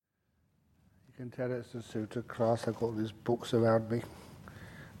can tell it's a Sutta class. I've got all these books around me.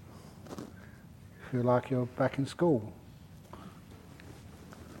 Feel like you're back in school.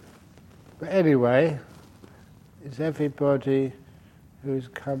 But anyway, is everybody who's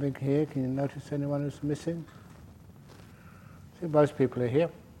coming here, can you notice anyone who's missing? I think most people are here.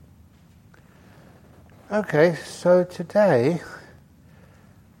 Okay, so today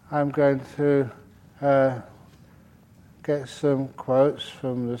I'm going to get some quotes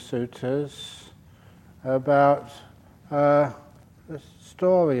from the suttas about the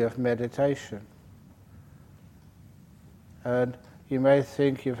story of meditation. And you may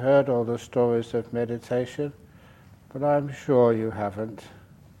think you've heard all the stories of meditation, but I'm sure you haven't.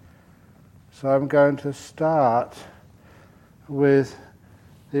 So I'm going to start with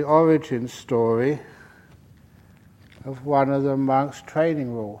the origin story of one of the monks'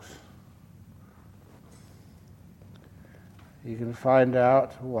 training rules. You can find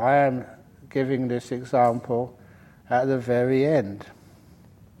out why I'm giving this example at the very end.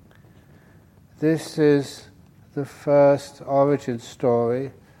 This is the first origin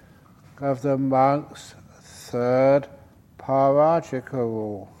story of the monk's third parajika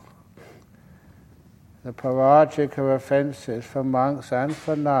rule. The parajika offences for monks and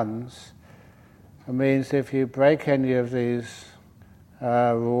for nuns means if you break any of these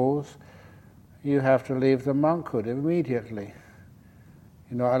rules, you have to leave the monkhood immediately.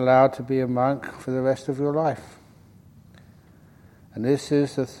 You're not allowed to be a monk for the rest of your life. And this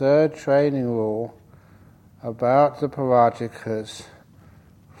is the third training rule about the parajikas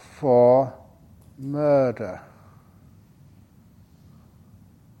for murder.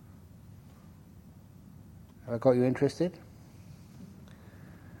 Have I got you interested?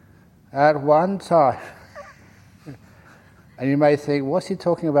 At one time, and you may think, what's he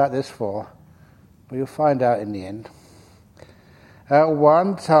talking about this for? Well, you'll find out in the end. At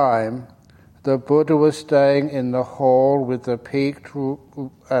one time, the Buddha was staying in the hall with the peaked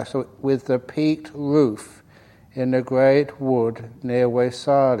roof in the great wood near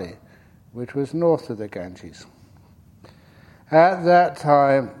Vaisali, which was north of the Ganges. At that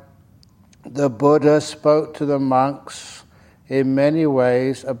time, the Buddha spoke to the monks in many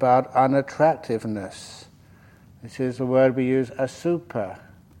ways about unattractiveness. This is the word we use, asupa.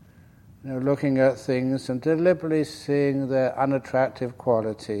 Looking at things and deliberately seeing their unattractive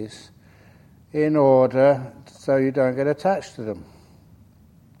qualities in order so you don't get attached to them.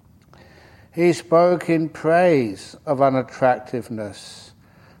 He spoke in praise of unattractiveness,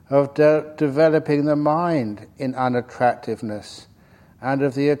 of developing the mind in unattractiveness, and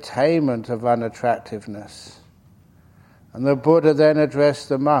of the attainment of unattractiveness. And the Buddha then addressed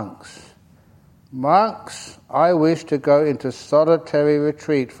the monks. Monks, I wish to go into solitary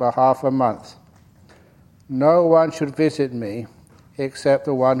retreat for half a month. No one should visit me except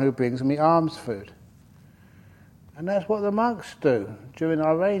the one who brings me alms food. And that's what the monks do during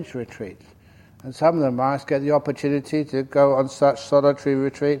our range retreat. And some of the monks get the opportunity to go on such solitary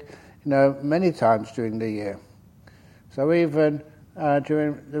retreat, many times during the year. So even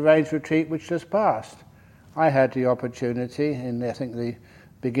during the range retreat which just passed, I had the opportunity in, I think, the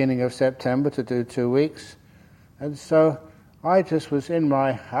beginning of September to do 2 weeks. And so I just was in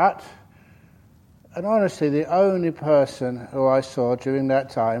my hut, and honestly the only person who I saw during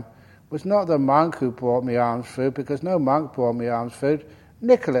that time was not the monk who brought me alms food, because no monk brought me alms food.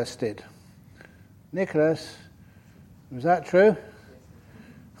 Nicholas did. Nicholas, was that true?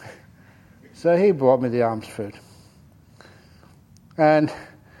 So he brought me the alms food. And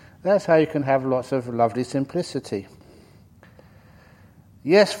that's how you can have lots of lovely simplicity.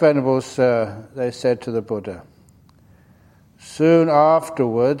 Yes, Venerable Sir, they said to the Buddha. Soon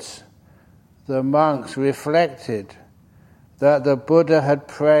afterwards, the monks reflected that the Buddha had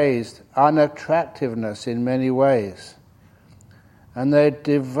praised unattractiveness in many ways, and they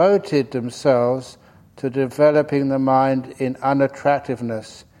devoted themselves to developing the mind in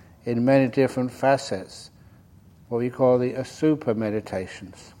unattractiveness in many different facets, what we call the asupa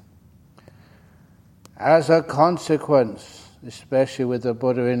meditations. As a consequence, especially with the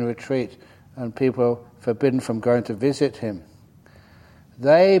Buddha in retreat and people forbidden from going to visit him,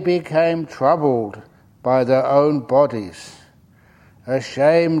 they became troubled by their own bodies,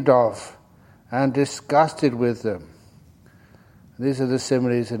 ashamed of and disgusted with them. These are the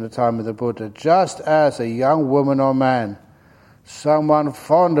similes in the time of the Buddha. Just as a young woman or man, someone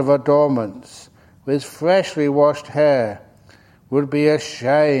fond of adornments, with freshly washed hair, would be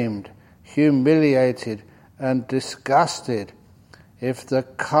ashamed, humiliated, and disgusted if the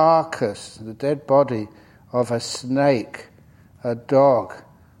carcass, the dead body of a snake, a dog,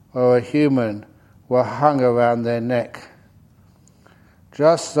 or a human were hung around their neck.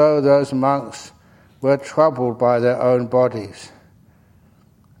 just so those monks were troubled by their own bodies.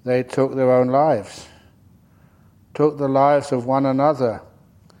 They took their own lives, took the lives of one another,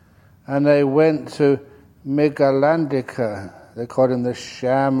 and they went to Migalandika, they called him the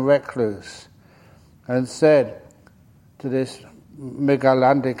sham recluse, and said to this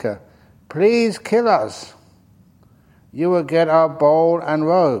Migalandika, "Please kill us. You will get our bowl and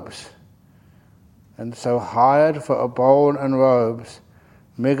robes." And so hired for a bowl and robes,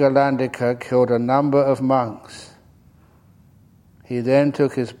 Migalandika killed a number of monks. He then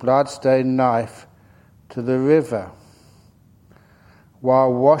took his blood-stained knife to the river.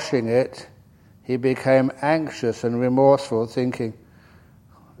 While washing it, he became anxious and remorseful, thinking,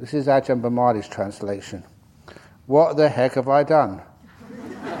 this is Ajahn Brahmani's translation, "What the heck have I done?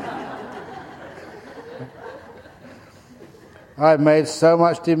 I've made so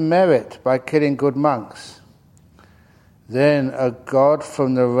much demerit by killing good monks." Then a god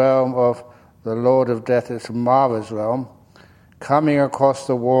from the realm of the Lord of Death, it's Mara's realm, coming across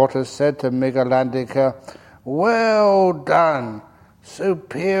the water, said to Migalandika, "Well done,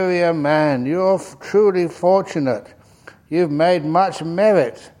 superior man, you're truly fortunate. You've made much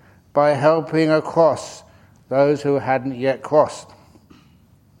merit by helping across those who hadn't yet crossed."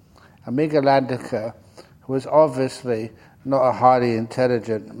 And Migalandika, who was obviously not a highly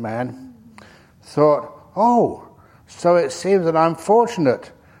intelligent man, thought, "Oh, so it seems that I'm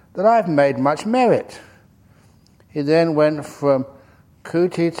fortunate, that I've made much merit." He then went from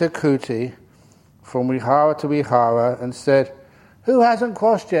kuti to kuti, from vihara to vihara, and said, "Who hasn't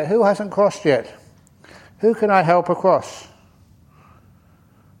crossed yet? Who hasn't crossed yet? Who can I help across?"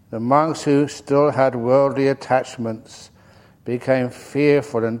 The monks who still had worldly attachments became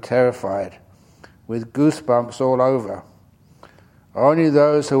fearful and terrified, with goosebumps all over. Only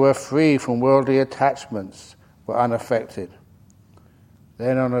those who were free from worldly attachments were unaffected.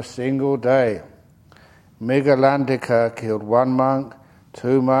 Then on a single day, Migalandika killed 1 monk,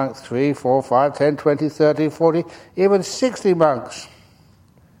 2 monks, 3, 4, 5, 10, 20, 30, 40, even 60 monks.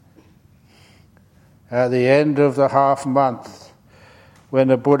 At the end of the half month, when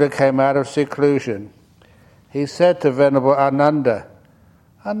the Buddha came out of seclusion, he said to Venerable Ananda,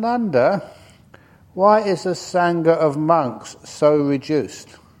 "Ananda, why is the Sangha of monks so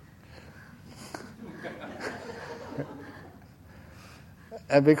reduced?"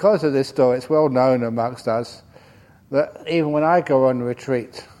 And because of this story, it's well known amongst us that even when I go on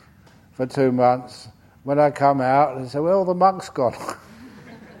retreat for 2 months, when I come out, they say, "Well, the monk's gone."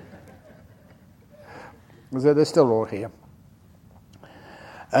 So they're still all here.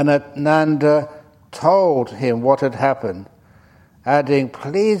 And Ananda told him what had happened, adding,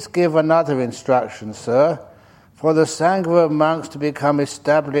 "Please give another instruction, sir, for the Sangha of monks to become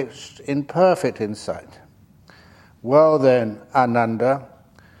established in perfect insight." "Well then, Ananda,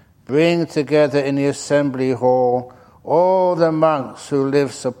 bring together in the assembly hall all the monks who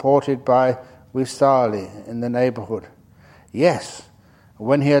live supported by Visali in the neighborhood." Yes.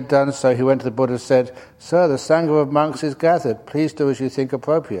 When he had done so, he went to the Buddha and said, "Sir, the Sangha of monks is gathered. Please do as you think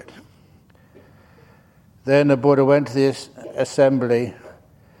appropriate." Then the Buddha went to the assembly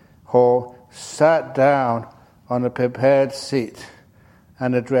hall, sat down on a prepared seat,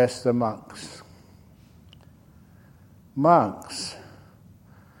 and addressed the monks. Monks,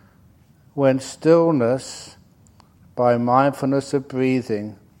 when stillness by mindfulness of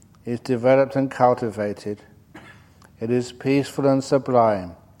breathing is developed and cultivated, it is peaceful and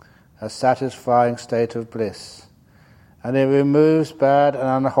sublime, a satisfying state of bliss, and it removes bad and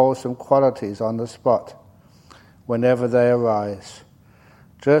unwholesome qualities on the spot whenever they arise.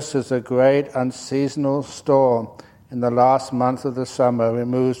 Just as a great unseasonal storm in the last month of the summer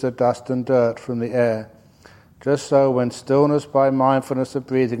removes the dust and dirt from the air, just so when stillness by mindfulness of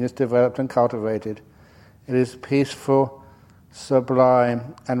breathing is developed and cultivated, it is peaceful,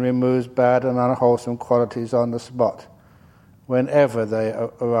 sublime, and removes bad and unwholesome qualities on the spot whenever they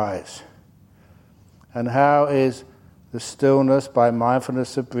arise. And how is the stillness by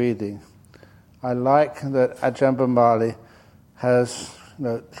mindfulness of breathing? I like that Ajahn Brahmali has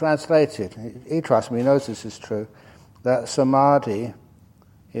translated, he trusts me, he knows this is true, that samadhi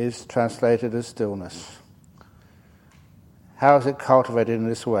is translated as stillness. How is it cultivated in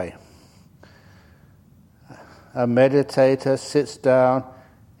this way? A meditator sits down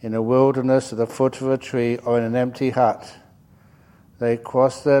in a wilderness at the foot of a tree or in an empty hut. They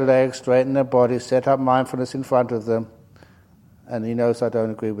cross their legs, straighten their body, set up mindfulness in front of them, and he knows I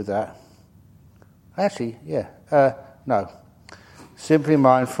don't agree with that. Actually, no. Simply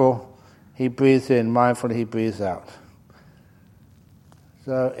mindful, he breathes in, mindfully he breathes out.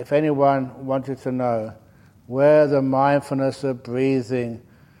 So if anyone wanted to know where the mindfulness of breathing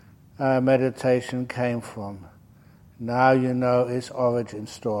meditation came from. Now you know its origin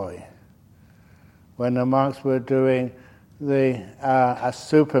story. When the monks were doing the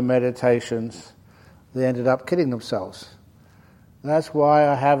super meditations, they ended up killing themselves. That's why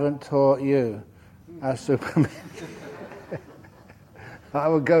I haven't taught you a super meditation. I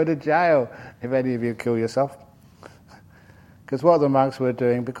would go to jail if any of you kill yourself. Because what the monks were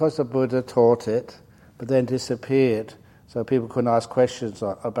doing, because the Buddha taught it, but then disappeared, so people couldn't ask questions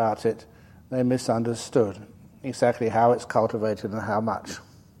about it, they misunderstood exactly how it's cultivated and how much.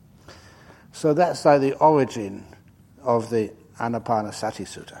 So that's like the origin of the Anapanasati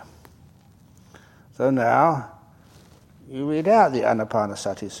Sutta. So now, you read out the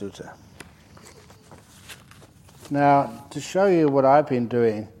Anapanasati Sutta. Now, to show you what I've been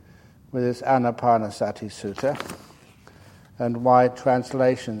doing with this Anapanasati Sutta, and why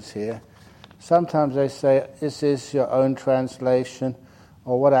translations here, sometimes they say, is this your own translation,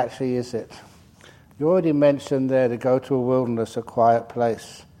 or what actually is it? You already mentioned there to go to a wilderness, a quiet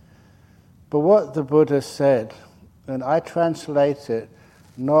place. But what the Buddha said, and I translate it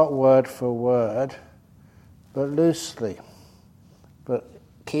not word for word, but loosely, but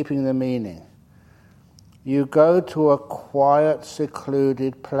keeping the meaning. You go to a quiet,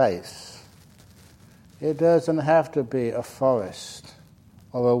 secluded place. It doesn't have to be a forest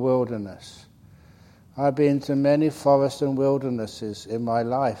or a wilderness. I've been to many forests and wildernesses in my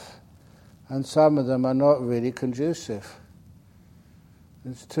life, and some of them are not really conducive.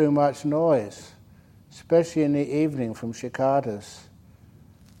 There's too much noise, especially in the evening from cicadas.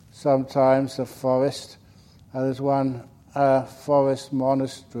 Sometimes the forest, there's one forest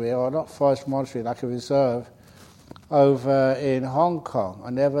monastery, or not forest monastery, like a reserve, over in Hong Kong. I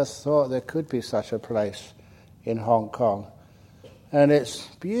never thought there could be such a place in Hong Kong. And it's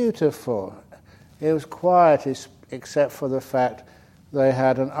beautiful. It was quiet except for the fact they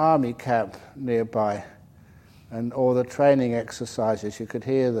had an army camp nearby, and all the training exercises, you could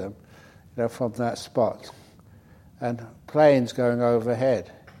hear them, from that spot, and planes going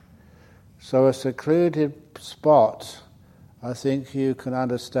overhead. So a secluded spot, I think you can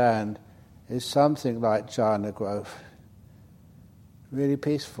understand, is something like Jhana Grove. Really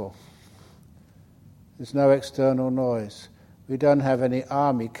peaceful. There's no external noise. We don't have any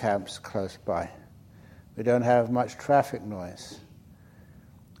army camps close by. We don't have much traffic noise.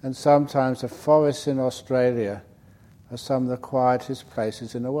 And sometimes the forests in Australia are some of the quietest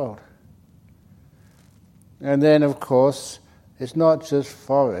places in the world. And then, of course, it's not just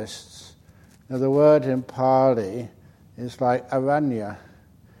forests. Now, the word in Pali is like aranya.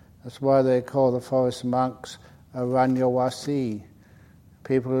 That's why they call the forest monks aranyawasi,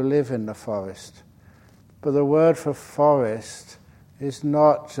 people who live in the forest. But the word for forest is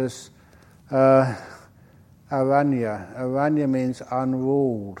not just aranya. Aranya means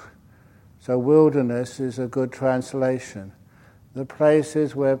unruled. So wilderness is a good translation. The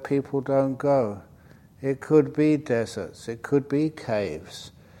places where people don't go. It could be deserts, it could be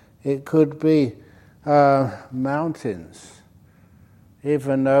caves, it could be mountains.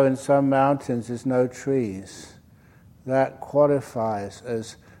 Even though in some mountains there's no trees, that qualifies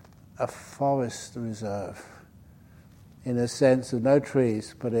as a forest reserve, in a sense of no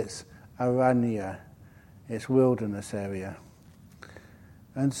trees, but it's aranya, it's wilderness area.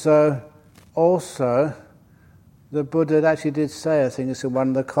 And so also the Buddha actually did say, I think it's in one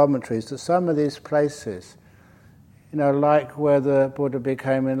of the commentaries, that some of these places, like where the Buddha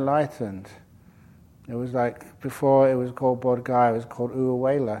became enlightened, it was like, before it was called Bodh Gaya, it was called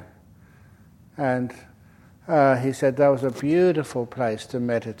Uwela. And he said that was a beautiful place to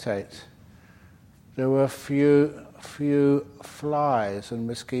meditate. There were few flies and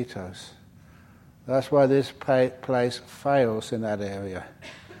mosquitoes. That's why this place fails in that area.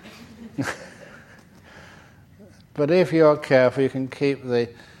 But if you're careful, you can keep the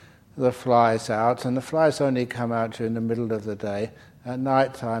flies out, and the flies only come out during the middle of the day. At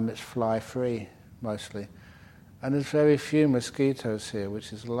night time it's fly-free, mostly. And there's very few mosquitoes here,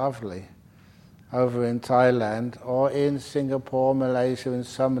 which is lovely. Over in Thailand, or in Singapore, Malaysia, in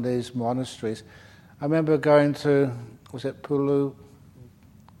some of these monasteries. I remember going to, was it Pulu?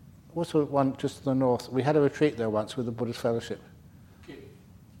 What's the one just to the north? We had a retreat there once with the Buddhist Fellowship.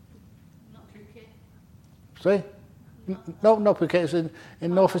 Sorry? No, not Phuket. It's in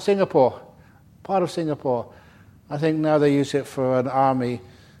north of Singapore, part of Singapore. I think now they use it for an army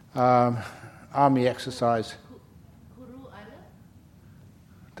exercise. Kuru Island?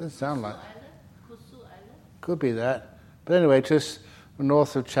 Doesn't sound like. Kusu Island? Could be that. But anyway, just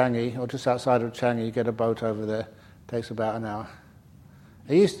north of Changi, or just outside of Changi, you get a boat over there. Takes about an hour.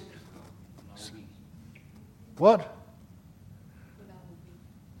 What?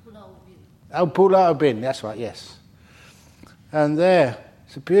 Pulau Ubin. Oh, Pulau Ubin, that's right, yes. And there,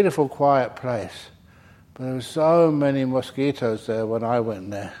 it's a beautiful, quiet place. But there were so many mosquitoes there when I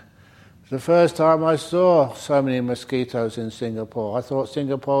went there. It's the first time I saw so many mosquitoes in Singapore. I thought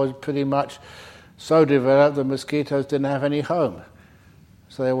Singapore was pretty much so developed the mosquitoes didn't have any home.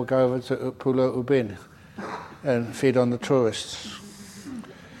 So they would go over to Pulau Ubin and feed on the tourists.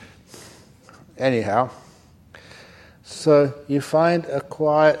 Anyhow, so you find a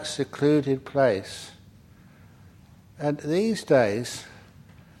quiet, secluded place. And these days,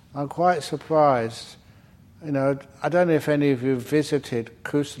 I'm quite surprised. You know, I don't know if any of you visited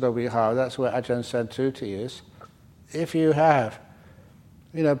Kusala Vihara, that's where Ajahn Santuti is. If you have,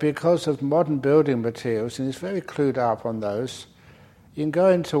 you know, because of modern building materials, and it's very clued up on those, you can go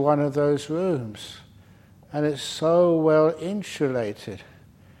into one of those rooms, and it's so well insulated.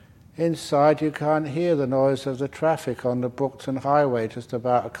 Inside you can't hear the noise of the traffic on the Brookton Highway just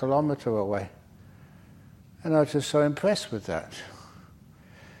about 1 kilometre away. And I was just so impressed with that.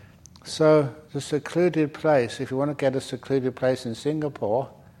 So the secluded place, if you want to get a secluded place in Singapore,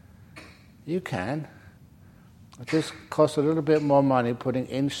 you can. It just costs a little bit more money putting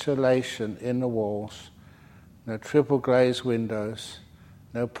insulation in the walls, no triple glazed windows,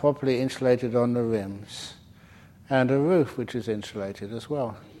 no properly insulated on the rims, and a roof which is insulated as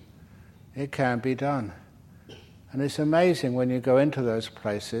well. It can be done. And it's amazing when you go into those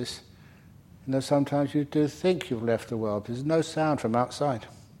places, you know, sometimes you do think you've left the world. There's no sound from outside.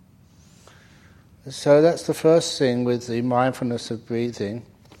 So that's the first thing with the mindfulness of breathing,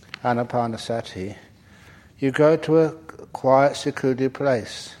 anapanasati. You go to a quiet, secluded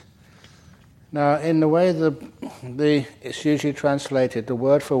place. Now, in the way it's usually translated, the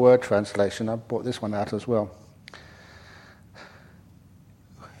word-for-word translation, I brought this one out as well.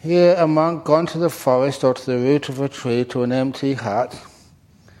 Here, a monk gone to the forest or to the root of a tree to an empty hut,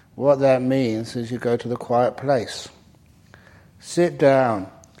 what that means is you go to the quiet place. Sit down,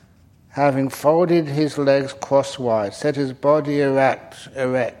 having folded his legs crosswise, set his body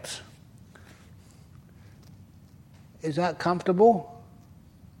erect. Is that comfortable?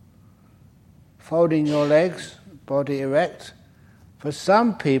 Folding your legs, body erect? For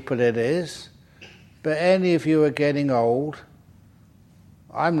some people it is, but any of you are getting old.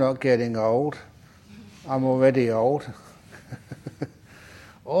 I'm not getting old. I'm already old.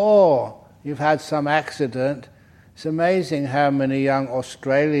 Or you've had some accident. It's amazing how many young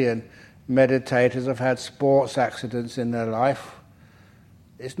Australian meditators have had sports accidents in their life.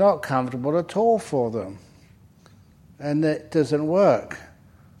 It's not comfortable at all for them. And it doesn't work.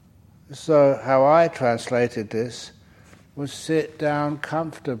 So how I translated this was sit down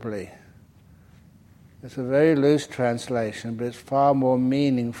comfortably. It's a very loose translation, but it's far more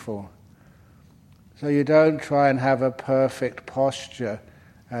meaningful. So you don't try and have a perfect posture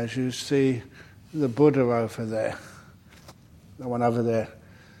as you see the Buddha over there, the one over there.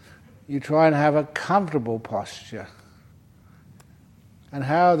 You try and have a comfortable posture. And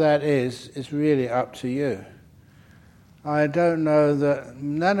how that is really up to you. I don't know that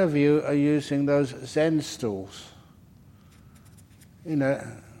none of you are using those Zen stools. You know,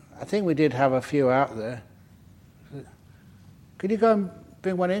 I think we did have a few out there. Could you go and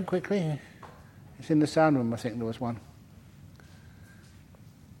bring one in quickly? It's in the sound room, I think there was one.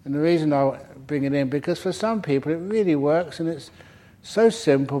 And the reason I bring it in, because for some people it really works and it's so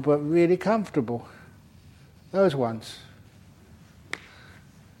simple but really comfortable. Those ones.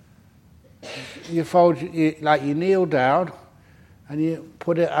 You fold, you kneel down and you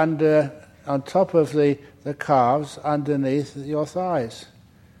put it on top of the calves underneath your thighs.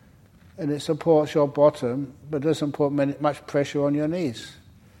 And it supports your bottom but doesn't put much pressure on your knees.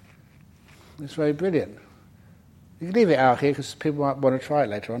 It's very brilliant. You can leave it out here because people might want to try it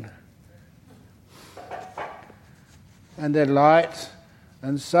later on. And they're light,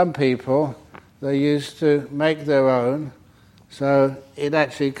 and some people, they used to make their own, so it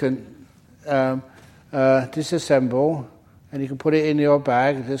actually can disassemble, and you can put it in your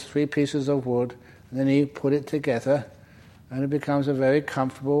bag, just 3 pieces of wood, and then you put it together, and it becomes a very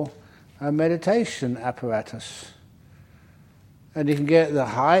comfortable meditation apparatus. And you can get the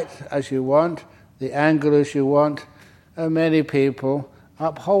height as you want, the angle as you want, and many people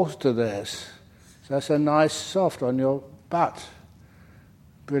upholster theirs. So that's a nice soft on your butt.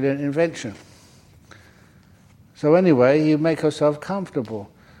 Brilliant invention. So anyway, you make yourself comfortable.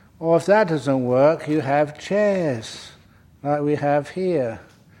 Or if that doesn't work, you have chairs, like we have here.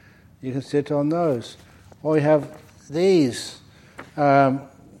 You can sit on those. Or you have these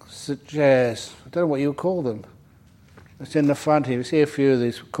chairs. I don't know what you call them. It's in the front here. You see a few of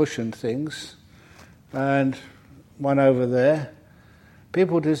these cushioned things. and one over there.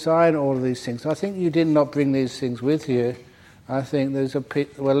 People design all of these things. I think you did not bring these things with you. I think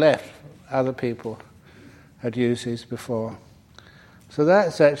were left. Other people had used these before. So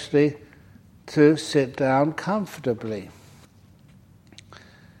that's actually to sit down comfortably.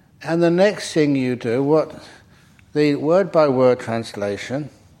 And the next thing you do, the word-by-word translation,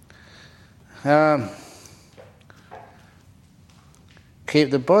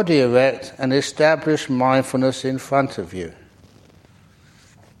 keep the body erect and establish mindfulness in front of you.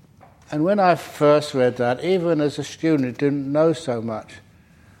 And when I first read that, even as a student, didn't know so much.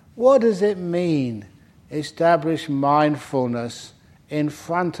 What does it mean, establish mindfulness in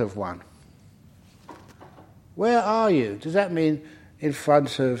front of one? Where are you? Does that mean in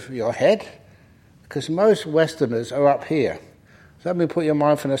front of your head? Because most Westerners are up here. Does that mean put your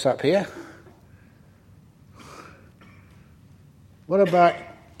mindfulness up here? What about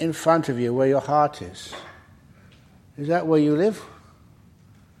in front of you, where your heart is? Is that where you live?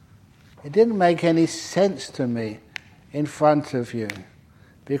 It didn't make any sense to me, in front of you.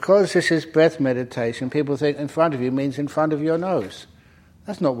 Because this is breath meditation, people think in front of you means in front of your nose.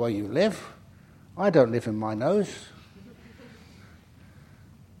 That's not where you live. I don't live in my nose.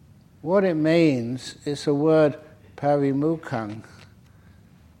 What it means is the word parimukkhang.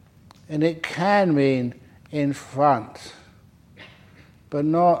 And it can mean in front, but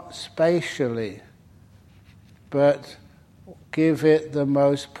not spatially, but give it the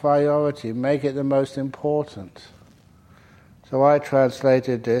most priority, make it the most important. So I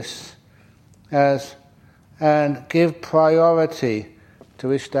translated this as, and give priority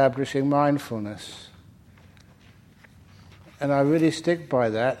to establishing mindfulness. And I really stick by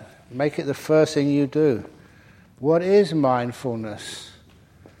that. Make it the first thing you do. What is mindfulness?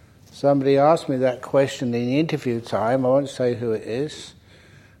 Somebody asked me that question in the interview time. I won't say who it is.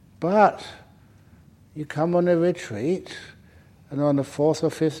 But you come on a retreat, and on the fourth or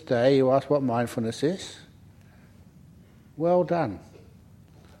fifth day you ask what mindfulness is. Well done.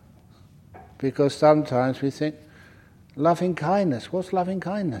 Because sometimes we think, loving kindness. What's loving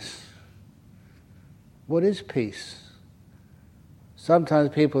kindness? What is peace? Sometimes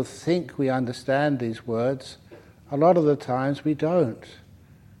people think we understand these words. A lot of the times we don't.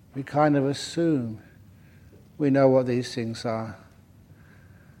 We kind of assume we know what these things are.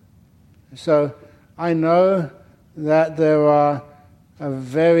 So I know that there are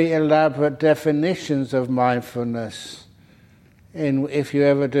very elaborate definitions of mindfulness if you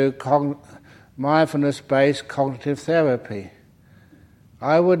ever do mindfulness-based cognitive therapy.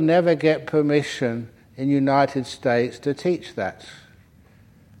 I would never get permission in the United States to teach that.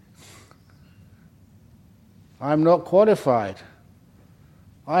 I'm not qualified.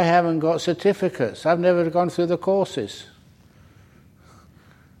 I haven't got certificates. I've never gone through the courses.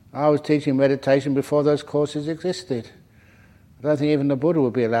 I was teaching meditation before those courses existed. I don't think even the Buddha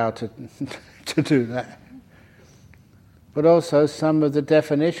would be allowed to do that. But also some of the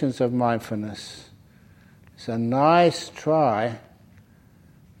definitions of mindfulness. It's a nice try,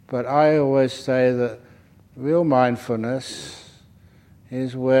 but I always say that real mindfulness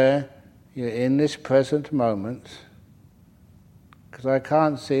is where you're in this present moment, because I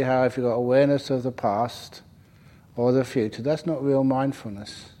can't see how if you've got awareness of the past or the future, that's not real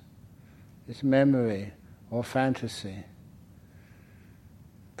mindfulness. It's memory or fantasy.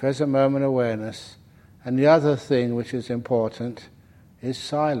 Present moment awareness. And the other thing which is important is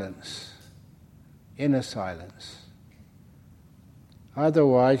silence, inner silence.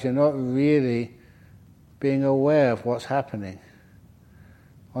 Otherwise you're not really being aware of what's happening.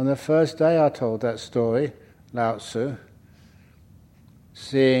 On the first day I told that story, Lao Tzu,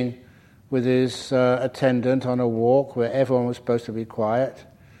 seeing with his attendant on a walk where everyone was supposed to be quiet,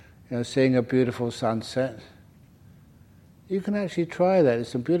 seeing a beautiful sunset. You can actually try that. There's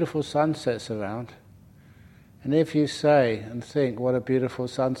some beautiful sunsets around. And if you say and think, what a beautiful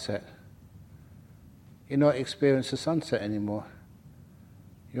sunset, you're not experiencing the sunset anymore.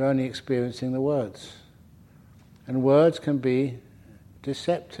 You're only experiencing the words. And words can be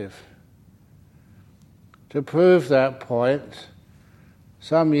deceptive. To prove that point,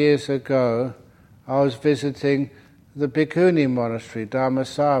 some years ago, I was visiting the Bhikkhuni monastery,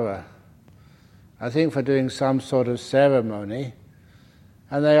 Dharmasara, I think for doing some sort of ceremony,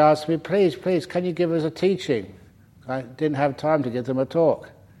 and they asked me, please, can you give us a teaching? I didn't have time to give them a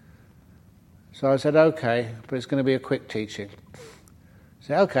talk. So I said, okay, but it's going to be a quick teaching. I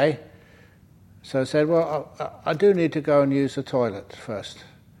said, okay. So I said, well, I do need to go and use the toilet first.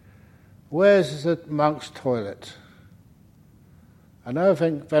 Where's the monk's toilet? I know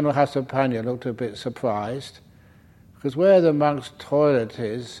Venerable Hasapanya looked a bit surprised, because where the monk's toilet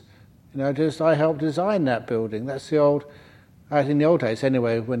is Just I helped design that building. That's the old, in the old days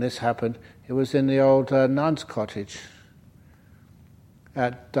anyway, when this happened, it was in the old nun's cottage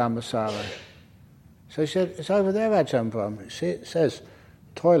at Dharmasala. So she said, it's over there, Ajahn Brahm. See, it says,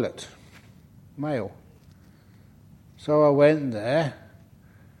 toilet, male. So I went there,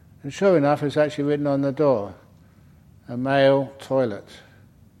 and sure enough, it's actually written on the door, a male toilet.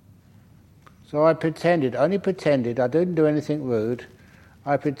 So I only pretended, I didn't do anything rude,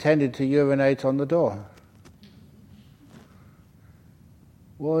 I pretended to urinate on the door.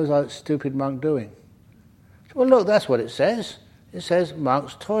 What was that stupid monk doing? Well, look, that's what it says. It says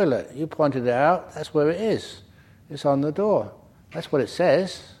monk's toilet. You pointed it out, that's where it is. It's on the door. That's what it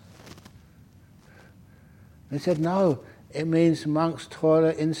says. They said, no, it means monk's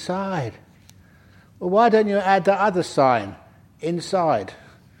toilet inside. Well, why don't you add the other sign, inside,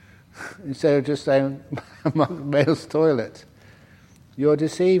 instead of just saying monk male's toilet? You're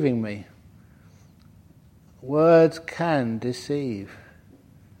deceiving me. Words can deceive.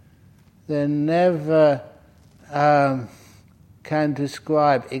 They never can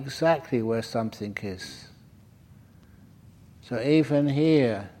describe exactly where something is. So even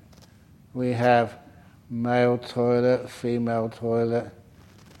here we have male toilet, female toilet.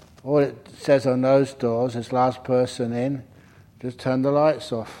 All it says on those doors is last person in, just turn the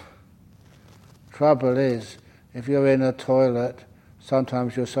lights off. Trouble is, if you're in a toilet,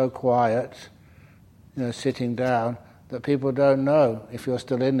 sometimes you're so quiet, sitting down, that people don't know if you're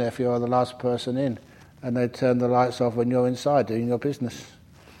still in there, if you're the last person in, and they turn the lights off when you're inside doing your business.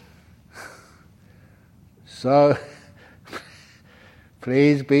 So,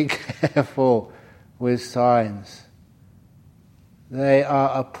 please be careful with signs. They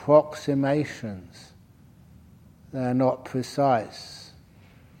are approximations. They are not precise.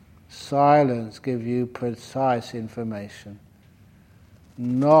 Silence gives you precise information,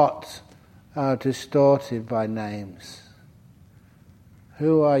 not distorted by names.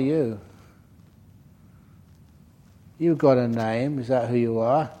 Who are you? You've got a name. Is that who you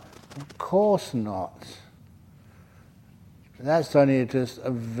are? Of course not. That's only just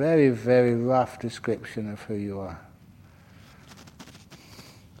a very, very rough description of who you are.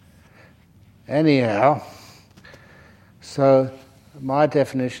 Anyhow, so my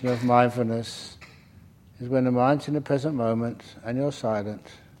definition of mindfulness is when the mind's in the present moment and you're silent,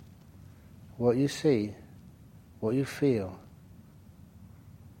 what you see, what you feel,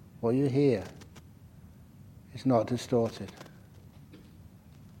 what you hear is not distorted.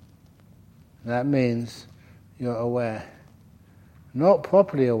 That means you're aware. Not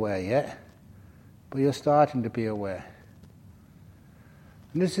properly aware yet, but you're starting to be aware.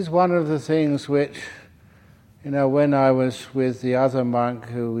 And this is one of the things which, when I was with the other monk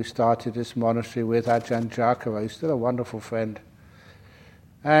who we started this monastery with, Ajahn Jakara, he's still a wonderful friend.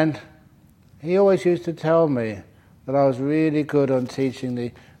 And he always used to tell me that I was really good on teaching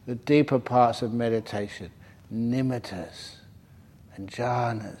the deeper parts of meditation, nimittas and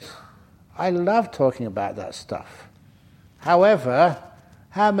jhanas. I love talking about that stuff. However,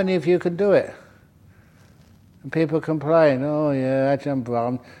 how many of you can do it? And people complain, oh yeah, Ajahn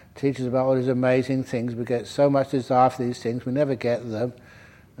Brahm teaches about all these amazing things, we get so much desire for these things, we never get them,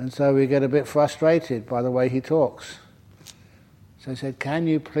 and so we get a bit frustrated by the way he talks. So I said, can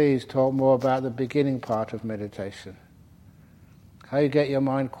you please talk more about the beginning part of meditation? How you get your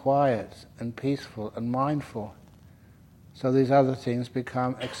mind quiet and peaceful and mindful, so these other things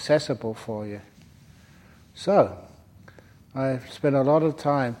become accessible for you. So, I've spent a lot of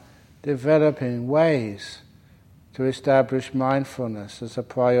time developing ways to establish mindfulness as a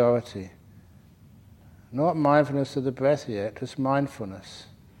priority. Not mindfulness of the breath yet, just mindfulness.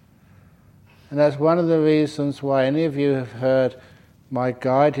 And that's one of the reasons why any of you have heard my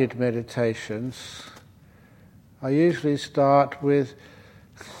guided meditations. I usually start with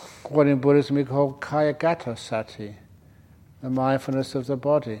what in Buddhism we call kayagata sati, the mindfulness of the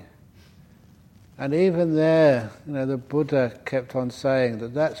body. And even there, the Buddha kept on saying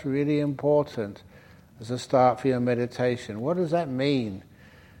that that's really important as a start for your meditation. What does that mean,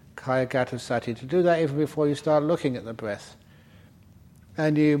 kayagata sati? To do that even before you start looking at the breath.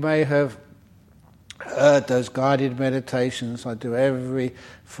 And you may have heard those guided meditations I do every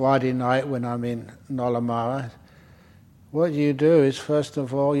Friday night when I'm in Nolamara. What you do is, first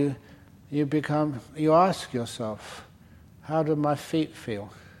of all, you ask yourself, how do my feet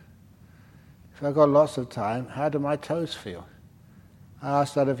feel? If I've got lots of time, how do my toes feel? I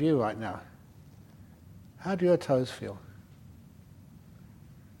ask that of you right now. How do your toes feel?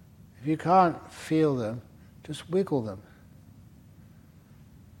 If you can't feel them, just wiggle them.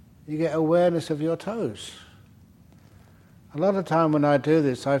 You get awareness of your toes. A lot of time when I do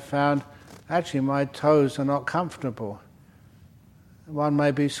this, I found actually my toes are not comfortable. One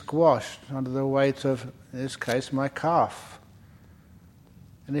may be squashed under the weight of, in this case, my calf.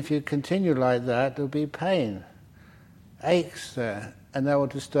 And if you continue like that, there'll be pain, aches there, and that will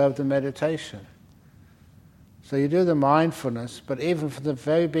disturb the meditation. So you do the mindfulness, but even from the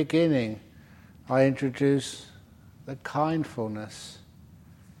very beginning, I introduce the kindfulness.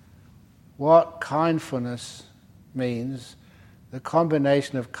 What kindfulness means, the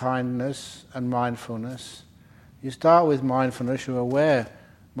combination of kindness and mindfulness. You start with mindfulness, you're aware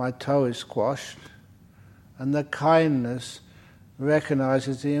my toe is squashed, and the kindness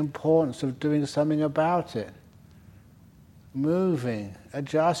recognizes the importance of doing something about it. Moving,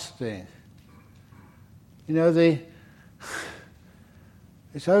 adjusting. You know,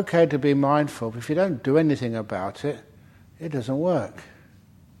 it's okay to be mindful, but if you don't do anything about it, it doesn't work.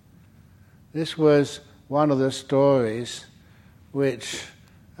 This was one of the stories which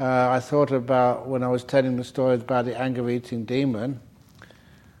I thought about when I was telling the story about the anger-eating demon.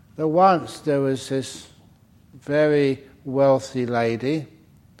 That once there was this very wealthy lady,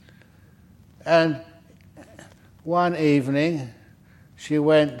 and one evening she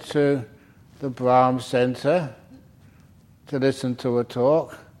went to the Brahm Center to listen to a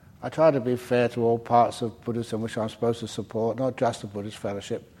talk. I try to be fair to all parts of Buddhism which I'm supposed to support, not just the Buddhist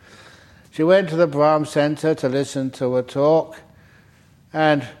fellowship. She went to the Brahm Center to listen to a talk,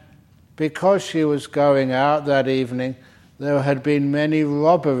 and because she was going out that evening, there had been many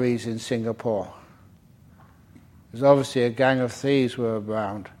robberies in Singapore. There's obviously a gang of thieves were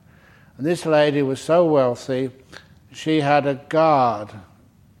around. And this lady was so wealthy, she had a guard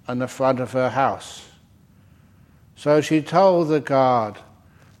on the front of her house. So she told the guard,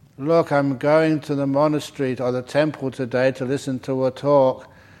 "Look, I'm going to the monastery or the temple today to listen to a talk,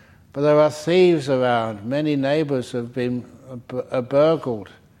 but there are thieves around. Many neighbors have been burgled.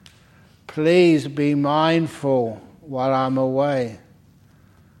 Please be mindful while I'm away."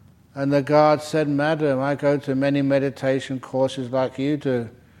 And the guard said, "Madam, I go to many meditation courses like you do.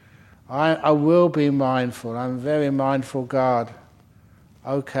 I will be mindful. I'm a very mindful guard."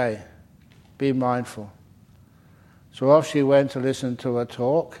 "Okay, be mindful." So off she went to listen to a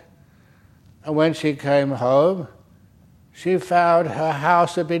talk, and when she came home, she found her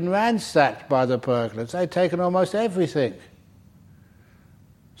house had been ransacked by the burglars. They'd taken almost everything.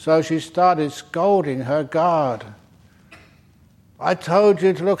 So she started scolding her guard. "I told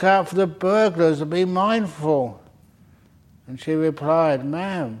you to look out for the burglars and be mindful." And she replied,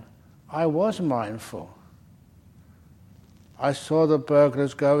 "Ma'am, I was mindful. I saw the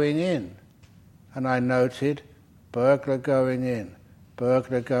burglars going in, and I noted burglar going in,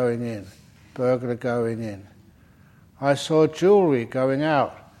 burglar going in, burglar going in. I saw jewelry going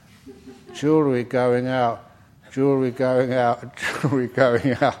out, jewelry going out, jewelry going out, jewelry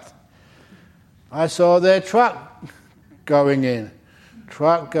going out. I saw their truck going in,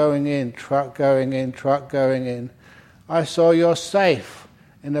 truck going in, truck going in, truck going in. I saw your safe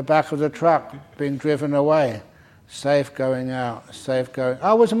in the back of the truck being driven away, safe going out, safe going."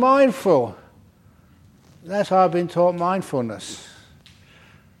 I was mindful. That's how I've been taught mindfulness.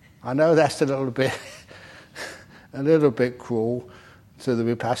 I know that's a little bit cruel to the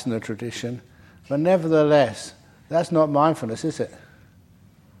Vipassana tradition, but nevertheless, that's not mindfulness, is it?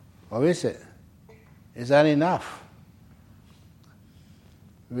 Or is it? Is that enough?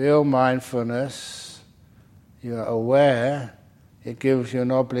 Real mindfulness, you're aware, it gives you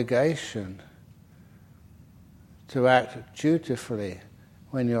an obligation to act dutifully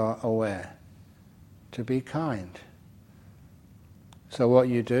when you're aware, to be kind. So what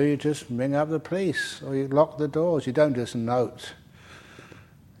you do, you just ring up the police or you lock the doors. You don't just note.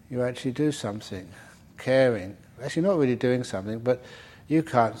 You actually do something, caring. Actually not really doing something, but you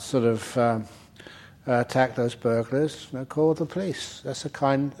can't sort of attack those burglars. Call the police. That's a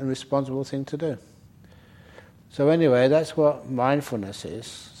kind and responsible thing to do. So anyway, that's what mindfulness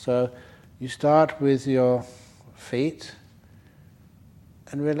is. So you start with your feet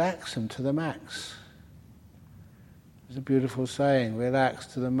and relax them to the max. It's a beautiful saying, relax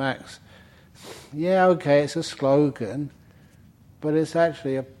to the max. Yeah, okay, it's a slogan, but it's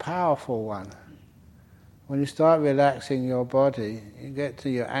actually a powerful one. When you start relaxing your body, you get to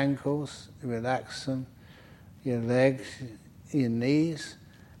your ankles, you relax them, your legs, your knees.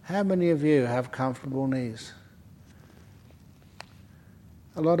 How many of you have comfortable knees?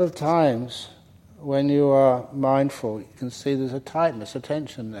 A lot of times, when you are mindful, you can see there's a tightness, a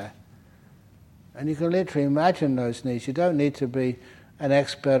tension there. And you can literally imagine those knees. You don't need to be an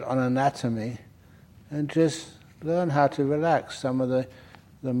expert on anatomy, and just learn how to relax some of the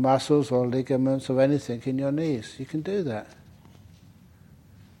muscles or ligaments or anything in your knees. You can do that.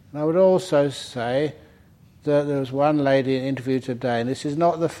 And I would also say that there was one lady interviewed today, and this is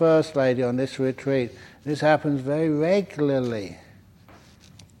not the first lady on this retreat. This happens very regularly.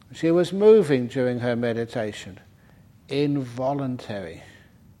 She was moving during her meditation, involuntary.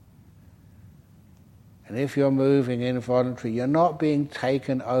 And if you're moving involuntary, you're not being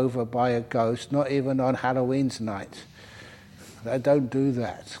taken over by a ghost, not even on Halloween's night. They don't do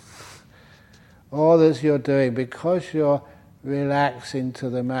that. All this you're doing, because you're relaxing to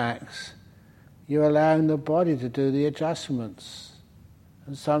the max, you're allowing the body to do the adjustments.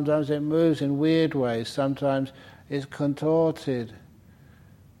 And sometimes it moves in weird ways, sometimes it's contorted.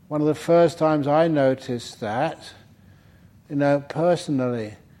 One of the first times I noticed that,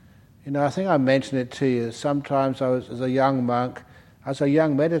 personally, I think I mentioned it to you, sometimes I was, as a young monk, as a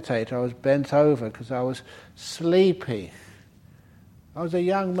young meditator, I was bent over because I was sleepy. I was a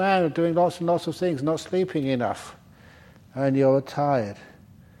young man doing lots and lots of things, not sleeping enough, and you're tired.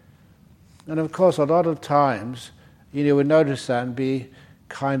 And of course, a lot of times, you would notice that and be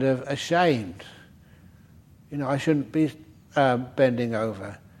kind of ashamed. I shouldn't be bending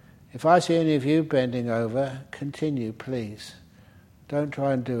over. If I see any of you bending over, continue, please. Don't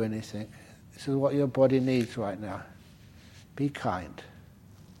try and do anything. This is what your body needs right now. Be kind.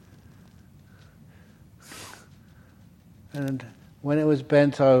 And when it was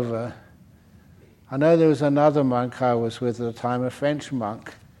bent over, I know there was another monk I was with at the time, a French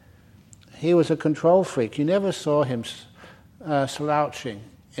monk. He was a control freak. You never saw him slouching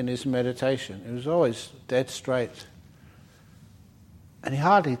in his meditation. He was always dead straight. And he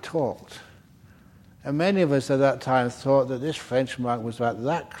hardly talked. And many of us at that time thought that this French monk was about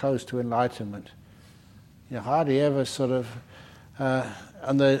that close to enlightenment. Hardly ever sort of,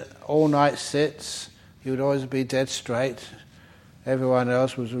 on the all-night sits, he would always be dead straight. Everyone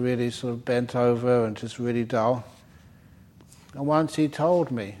else was really sort of bent over and just really dull. And once he told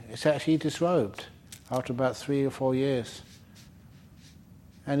me, it's actually disrobed after about 3 or 4 years.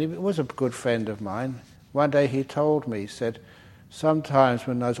 And he was a good friend of mine. One day he told me, he said, sometimes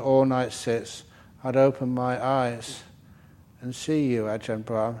when those all-night sits, I'd open my eyes and see you, Ajahn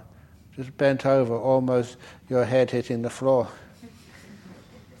Brahm, just bent over, almost your head hitting the floor.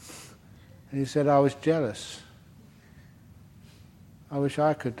 And he said, I was jealous. I wish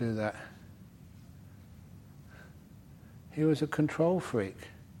I could do that. He was a control freak.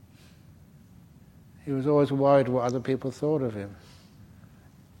 He was always worried what other people thought of him.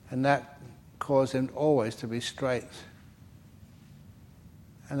 And that caused him always to be straight.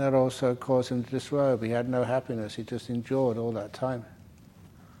 And that also caused him to disrobe. He had no happiness. He just endured all that time.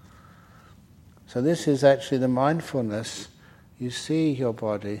 So this is actually the mindfulness. You see your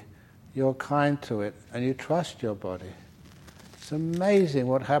body, you're kind to it, and you trust your body. It's amazing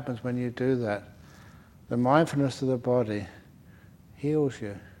what happens when you do that. The mindfulness of the body heals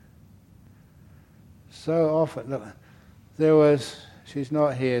you. So often, look, she's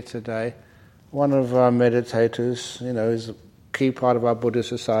not here today, one of our meditators, is a key part of our Buddhist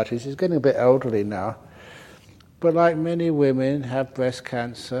society. She's getting a bit elderly now, but like many women, have breast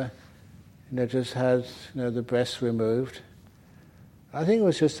cancer, just had the breast removed. I think it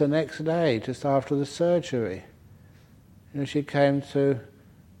was just the next day, just after the surgery. She came to,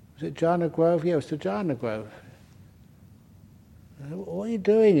 was it Jhana Grove? Yeah, it was to Jhana Grove. What are you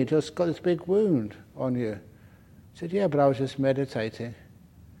doing? You just got this big wound on you. I said, yeah, but I was just meditating.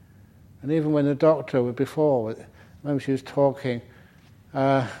 And even when the doctor, before, remember she was talking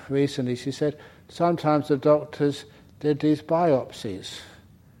recently, she said, sometimes the doctors did these biopsies.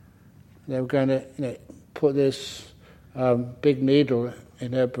 They were going to put this big needle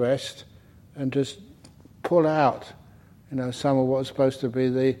in her breast and just pull out, some of what was supposed to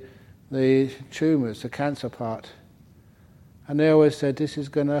be the tumours, the cancer part. And they always said, this is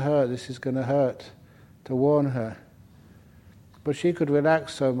going to hurt, to warn her. But she could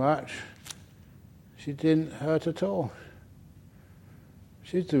relax so much, she didn't hurt at all.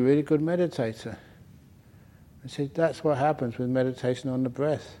 She's a really good meditator. I said, that's what happens with meditation on the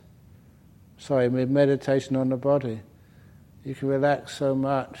breath. With meditation on the body. You can relax so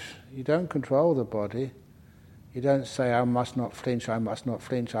much. You don't control the body. You don't say, I must not flinch, I must not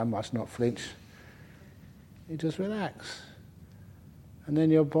flinch, I must not flinch. You just relax. And then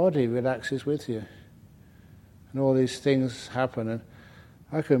your body relaxes with you. And all these things happen. And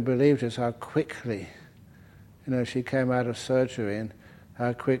I couldn't believe just how quickly, she came out of surgery and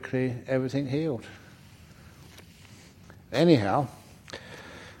how quickly everything healed. Anyhow,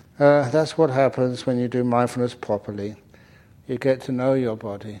 that's what happens when you do mindfulness properly. You get to know your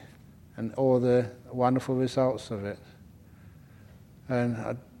body and all the wonderful results of it. And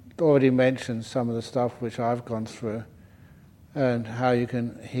I already mentioned some of the stuff which I've gone through. and how you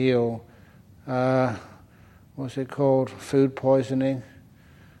can heal, what's it called, food poisoning,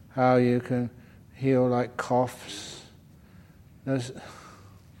 how you can heal like coughs.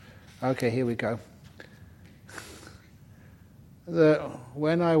 Okay, here we go.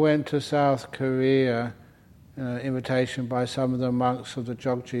 When I went to South Korea, invitation by some of the monks of the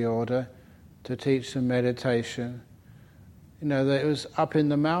Jogji order to teach them meditation, it was up in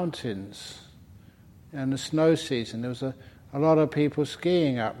the mountains, and the snow season. There was a lot of people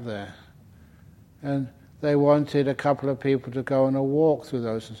skiing up there, and they wanted a couple of people to go on a walk through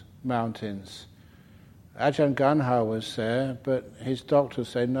those mountains. Ajahn Ganha was there, but his doctor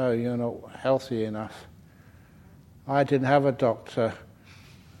said, no, you're not healthy enough. I didn't have a doctor,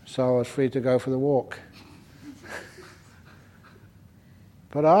 so I was free to go for the walk.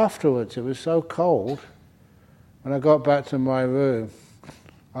 But afterwards, it was so cold, when I got back to my room,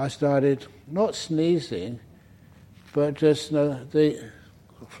 I started not sneezing, but just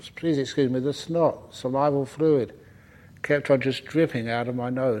please excuse me, the snot, salival fluid, kept on just dripping out of my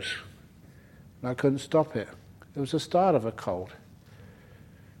nose. And I couldn't stop it. It was the start of a cold.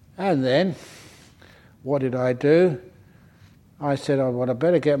 And then, what did I do? I said, I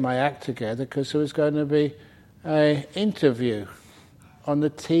better get my act together because there was going to be an interview on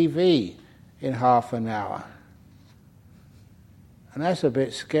the TV in half an hour. And that's a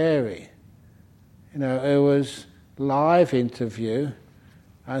bit scary. It was live interview.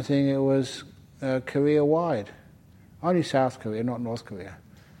 I think it was Korea-wide. Only South Korea, not North Korea.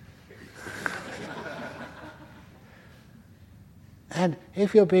 And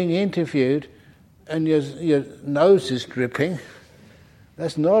if you're being interviewed and your nose is dripping,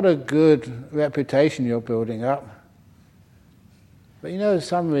 that's not a good reputation you're building up. But for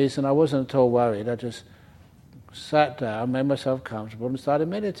some reason I wasn't at all worried. I just sat down, made myself comfortable and started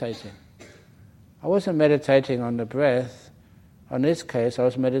meditating. I wasn't meditating on the breath. In this case, I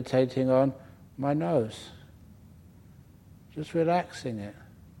was meditating on my nose. Just relaxing it.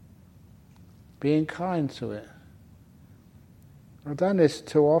 Being kind to it. I've done this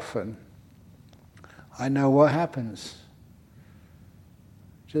too often. I know what happens.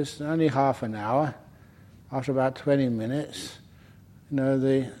 Just only half an hour. After about 20 minutes,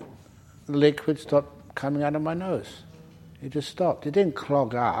 the liquid stopped coming out of my nose. It just stopped. It didn't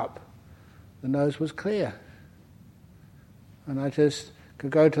clog up. The nose was clear. And I just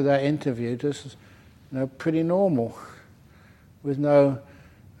could go to that interview just, pretty normal, with no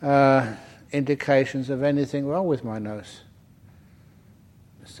indications of anything wrong with my nose.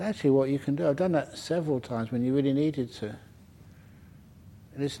 It's actually what you can do. I've done that several times when you really needed to.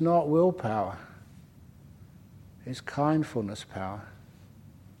 And it's not willpower. It's kindfulness power.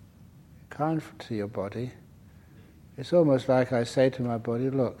 Kind to your body. It's almost like I say to my body,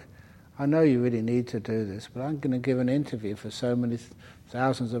 look, I know you really need to do this, but I'm going to give an interview for so many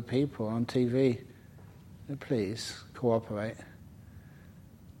thousands of people on TV. Please cooperate.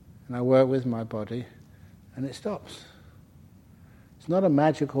 And I work with my body, and it stops. It's not a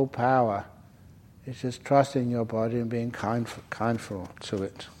magical power. It's just trusting your body and being kindful to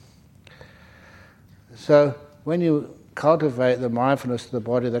it. So when you cultivate the mindfulness of the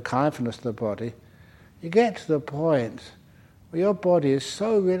body, the kindfulness of the body, you get to the point where your body is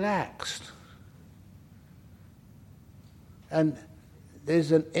so relaxed. And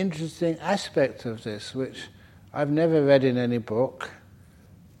there's an interesting aspect of this, which I've never read in any book,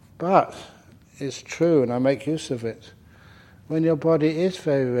 but it's true and I make use of it. When your body is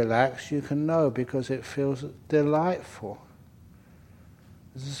very relaxed, you can know because it feels delightful.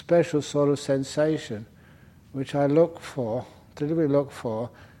 There's a special sort of sensation which I deliberately look for.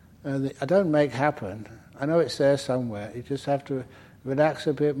 I don't make happen. I know it's there somewhere. You just have to relax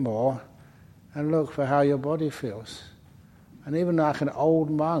a bit more and look for how your body feels. And even like an old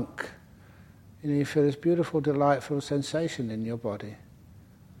monk, you feel this beautiful, delightful sensation in your body.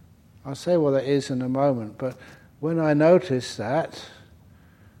 I'll say what that is in a moment, but when I noticed that,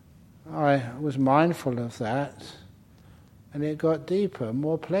 I was mindful of that, and it got deeper,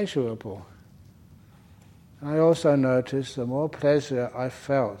 more pleasurable. And I also noticed the more pleasure I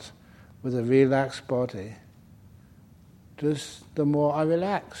felt with a relaxed body, just the more I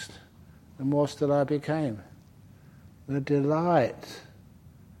relaxed, the more still I became. The delight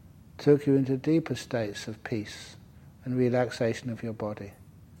took you into deeper states of peace and relaxation of your body.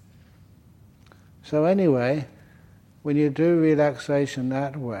 So anyway, when you do relaxation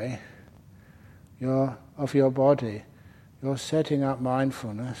that way, of your body, you're setting up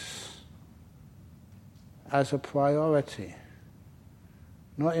mindfulness as a priority.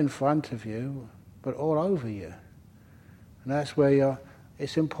 Not in front of you, but all over you. And that's where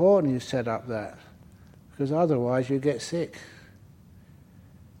it's important you set up that, because otherwise you get sick.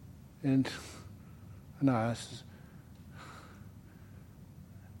 And when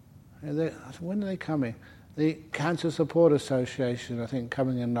are they coming? The Cancer Support Association, I think,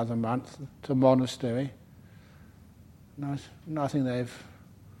 coming in another month to monastery. No, I think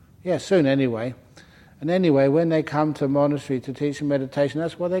soon anyway. And anyway, when they come to monastery to teach them meditation,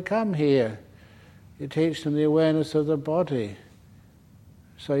 that's why they come here. You teach them the awareness of the body.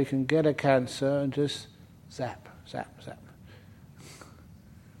 So you can get a cancer and just zap, zap, zap.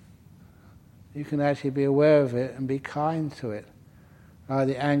 You can actually be aware of it and be kind to it. Like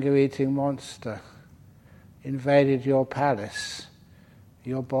the anger-eating monster invaded your palace,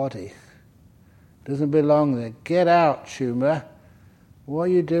 your body. Doesn't belong there. Get out, tumor. What are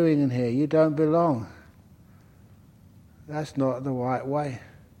you doing in here? You don't belong. That's not the right way.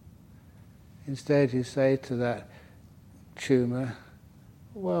 Instead, you say to that tumor,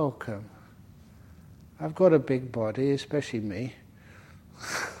 welcome. I've got a big body, especially me.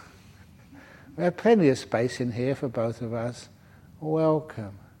 We have plenty of space in here for both of us.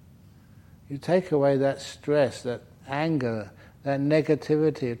 Welcome. You take away that stress, that anger, that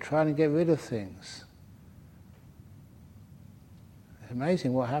negativity of trying to get rid of things. It's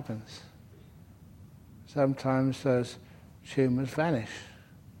amazing what happens. Sometimes those tumours vanish.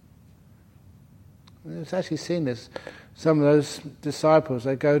 I've actually seen this. Some of those disciples,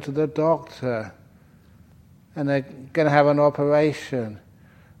 they go to the doctor and they're going to have an operation.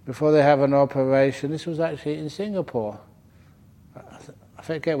 Before they have an operation, this was actually in Singapore. I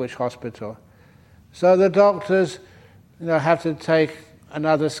forget which hospital. So the doctors, have to take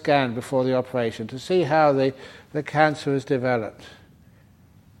another scan before the operation to see how the cancer has developed.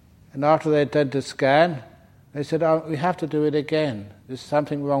 And after they did the scan, they said, we have to do it again. There's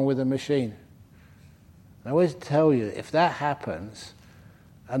something wrong with the machine. I always tell you, if that happens,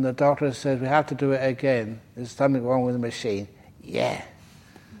 and the doctor says, we have to do it again, there's something wrong with the machine. Yeah.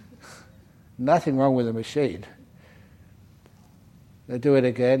 Nothing wrong with the machine. They do it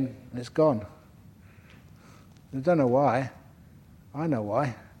again, and it's gone. They don't know why. I know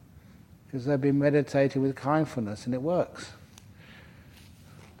why. Because they've been meditating with kindness, and it works.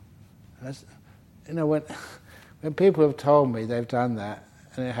 When people have told me they've done that,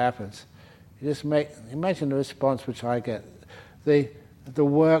 and it happens, you just imagine the response which I get, the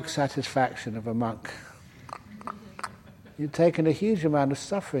work satisfaction of a monk. You've taken a huge amount of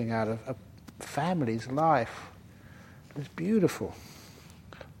suffering out of a family's life. It's beautiful.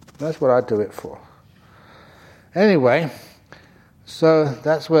 That's what I do it for. Anyway, so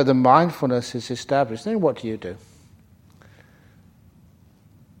that's where the mindfulness is established. Then what do?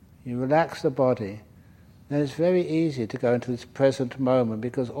 You relax the body. Then it's very easy to go into this present moment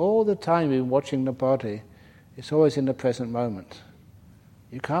because all the time you've been watching the body, it's always in the present moment.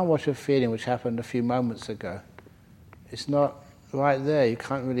 You can't watch a feeling which happened a few moments ago. It's not right there. You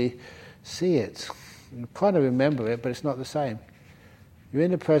can't really see it. You kind of remember it, but it's not the same. You're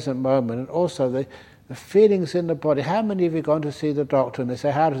in the present moment, and also the feelings in the body. How many of you have gone to see the doctor and they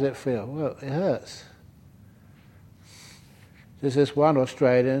say, how does it feel? Well, it hurts. There's this one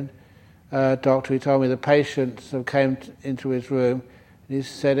Australian doctor who told me the patient came into his room and he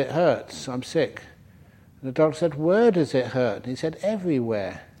said, it hurts, I'm sick. And the doctor said, where does it hurt? And he said,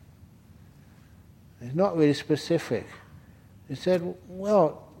 everywhere. It's not really specific. He said,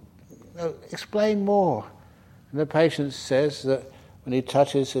 well, explain more. And the patient says that when he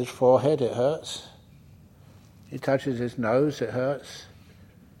touches his forehead, it hurts. He touches his nose, it hurts.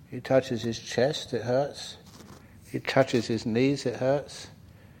 He touches his chest, it hurts. He touches his knees, it hurts.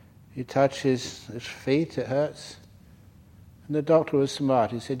 He touches his feet, it hurts. And the doctor was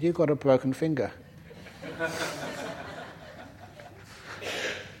smart. He said, you've got a broken finger.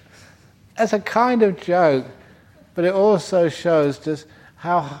 As a kind of joke, but it also shows just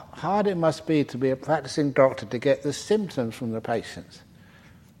how hard it must be to be a practicing doctor to get the symptoms from the patients.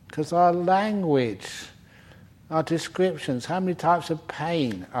 Because our language, our descriptions, how many types of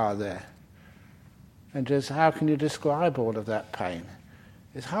pain are there? And just how can you describe all of that pain?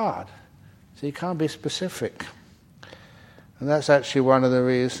 It's hard. So you can't be specific. And that's actually one of the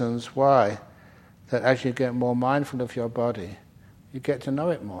reasons why, that as you get more mindful of your body, you get to know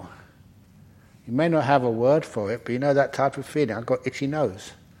it more. You may not have a word for it, but you know that type of feeling. I've got itchy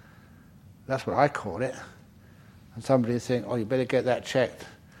nose. That's what I call it. And somebody think, oh, you better get that checked.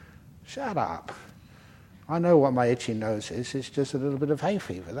 Shut up. I know what my itchy nose is. It's just a little bit of hay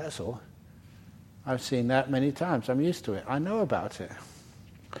fever, that's all. I've seen that many times. I'm used to it. I know about it.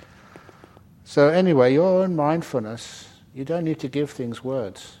 So anyway, your own mindfulness, you don't need to give things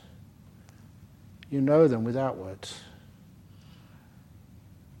words. You know them without words.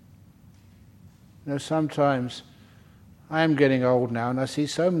 Sometimes I am getting old now, and I see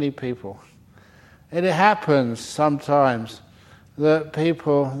so many people. And it happens sometimes that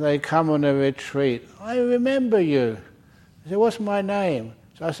people, they come on a retreat. I remember you. They say, what's my name?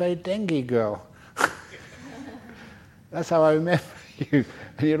 So I say, Dengue Girl. That's how I remember you.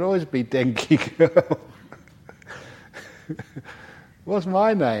 And you'll always be Dengue Girl. What's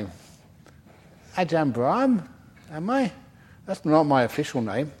my name? Ajahn Brahm, am I? That's not my official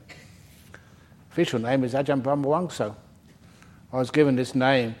name. Official name is Ajahn Brahm Wangso. I was given this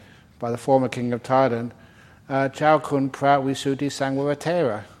name by the former king of Thailand, Chao Kun Prat Visuddhi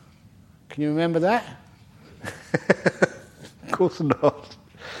Sangwaratera. Can you remember that? Of course not.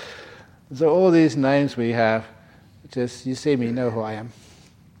 So all these names we have, just you see me, you know who I am.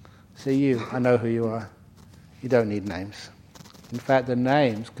 See you, I know who you are. You don't need names. In fact, the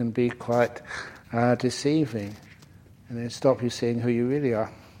names can be quite deceiving, and they stop you seeing who you really are.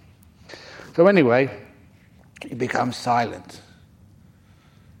 So anyway, you become silent.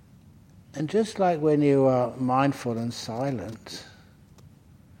 And just like when you are mindful and silent,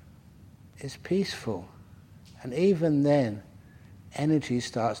 it's peaceful. And even then, energy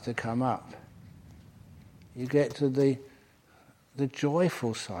starts to come up. You get to the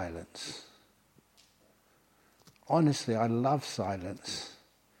joyful silence. Honestly, I love silence.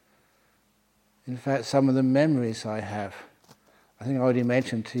 In fact, some of the memories I have, I think I already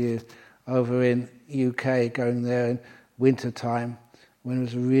mentioned to you, over in UK, going there in winter time, when it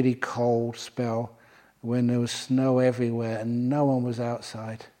was a really cold spell, when there was snow everywhere and no one was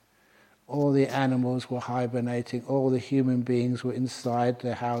outside. All the animals were hibernating, all the human beings were inside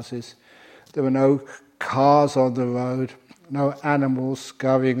their houses. There were no cars on the road, no animals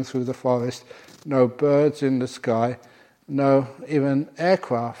scurrying through the forest, no birds in the sky, no even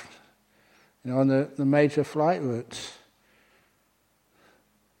aircraft, on the major flight routes.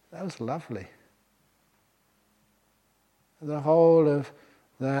 That was lovely. The whole of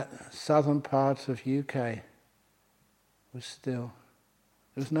that southern part of UK was still.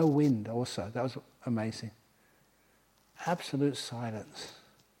 There was no wind also. That was amazing. Absolute silence.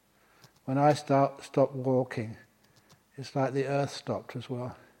 When I stopped walking, it's like the earth stopped as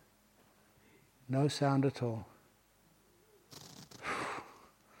well. No sound at all.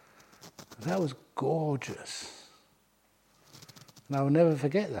 That was gorgeous. And I will never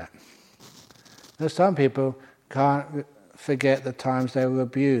forget that. Now, some people can't forget the times they were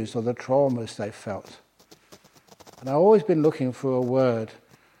abused or the traumas they felt. And I've always been looking for a word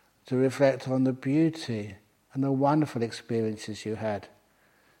to reflect on the beauty and the wonderful experiences you had.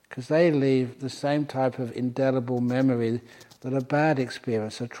 Because they leave the same type of indelible memory that a bad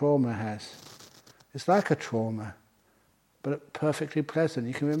experience, a trauma has. It's like a trauma, but perfectly pleasant.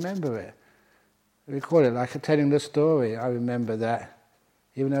 You can remember it. We call it like telling the story. I remember that,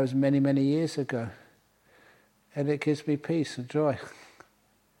 even though it was many, many years ago. And it gives me peace and joy.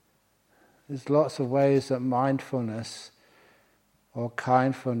 There's lots of ways that mindfulness or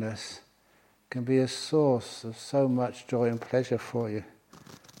kindfulness can be a source of so much joy and pleasure for you.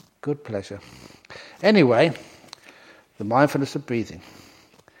 Good pleasure. Anyway, the mindfulness of breathing.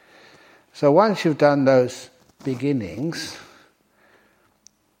 So once you've done those beginnings,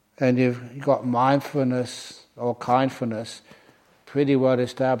 and you've got mindfulness or kindfulness pretty well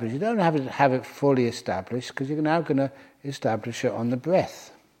established, you don't have to have it fully established, because you're now going to establish it on the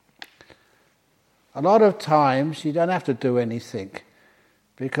breath. A lot of times you don't have to do anything,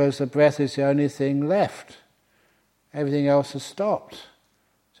 because the breath is the only thing left. Everything else has stopped.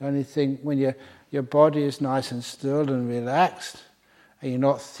 It's the only thing when your body is nice and still and relaxed, and you're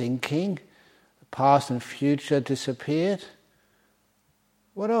not thinking, the past and future disappeared.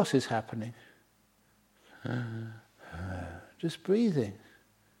 What else is happening? Just breathing.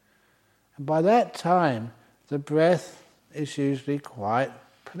 And by that time, the breath is usually quite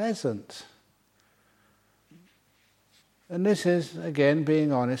pleasant. And this is, again,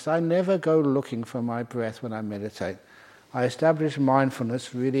 being honest, I never go looking for my breath when I meditate. I establish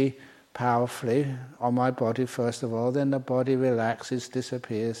mindfulness really powerfully on my body first of all, then the body relaxes,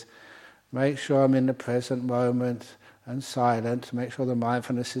 disappears. Make sure I'm in the present moment and silent, make sure the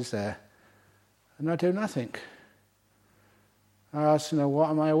mindfulness is there. And I do nothing. I ask, what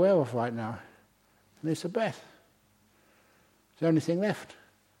am I aware of right now? And it's the breath. It's the only thing left.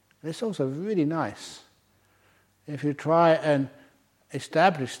 And it's also really nice. If you try and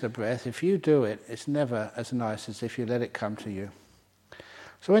establish the breath, if you do it, it's never as nice as if you let it come to you.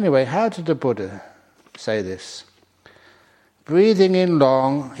 So anyway, how did the Buddha say this? Breathing in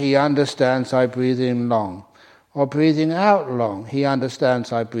long, he understands I breathe in long. Or breathing out long, he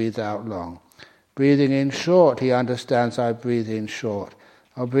understands I breathe out long. Breathing in short, he understands I breathe in short.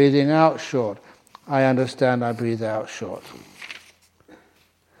 Or breathing out short, I understand I breathe out short.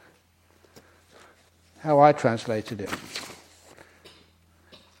 How I translated it.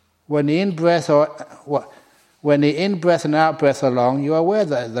 When the in-breath and out-breath are long, you are aware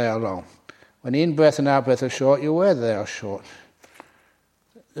that they are long. When the in-breath and out-breath are short, you're aware that they are short.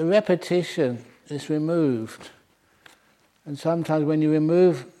 The repetition is removed. And sometimes when you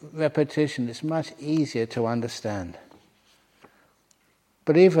remove repetition, it's much easier to understand.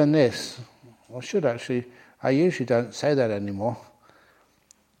 But even this, I usually don't say that anymore.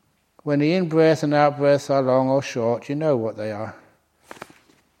 When the in-breath and out-breath are long or short, you know what they are.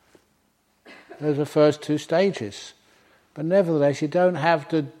 Those are the first two stages. But nevertheless, you don't have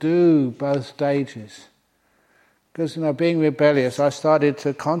to do both stages. Because, being rebellious, I started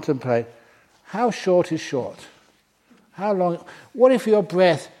to contemplate, how short is short? How long? What if your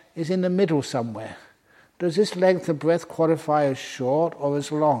breath is in the middle somewhere? Does this length of breath qualify as short or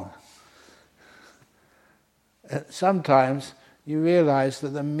as long? Sometimes you realize that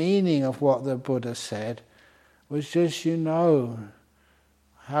the meaning of what the Buddha said was just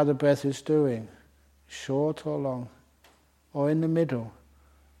how the breath is doing, short or long, or in the middle,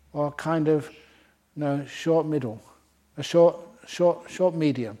 or kind of short middle, a short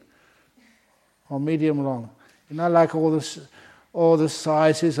medium, or medium long. Like all the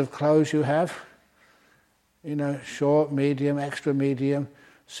sizes of clothes you have. Short, medium,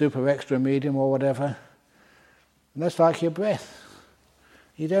 super extra medium, or whatever. And that's like your breath.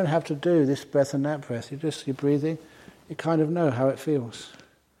 You don't have to do this breath and that breath. You're breathing. You kind of know how it feels.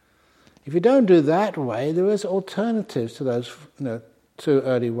 If you don't do that way, there is alternatives to those two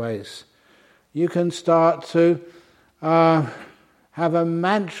early ways. You can start to have a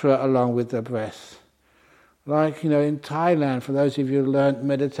mantra along with the breath. Like, in Thailand, for those of you who learnt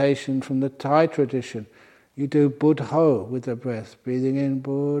meditation from the Thai tradition, you do Bud Ho with the breath, breathing in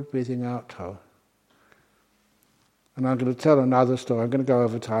Bud, breathing out Ho. And I'm going to tell another story. I'm going to go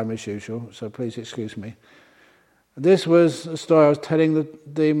over time as usual, so please excuse me. This was a story I was telling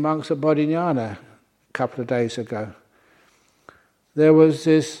the monks at Bodhinyana a couple of days ago. There was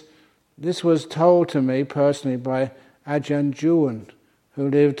this was told to me personally by Ajahn, who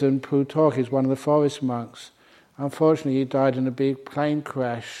lived in Phutok. He's one of the forest monks. Unfortunately, he died in a big plane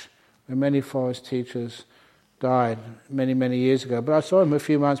crash where many forest teachers died many, many years ago. But I saw him a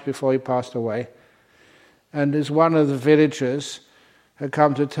few months before he passed away. And as one of the villagers had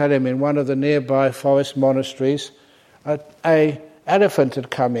come to tell him in one of the nearby forest monasteries, a elephant had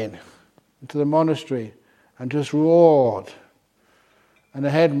come into the monastery and just roared. And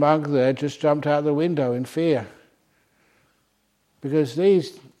the head monk there just jumped out the window in fear. Because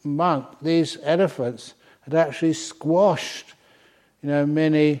these elephants had actually squashed,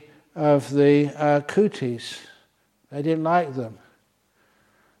 many of the kutis. They didn't like them.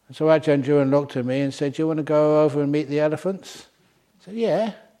 And so Ajahn looked at me and said, "Do you want to go over and meet the elephants?" I said,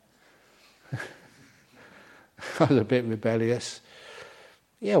 "Yeah." I was a bit rebellious.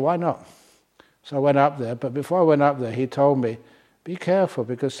 Yeah, why not? So I went up there, but before I went up there, he told me, be careful,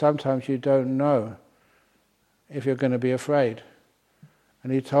 because sometimes you don't know if you're going to be afraid.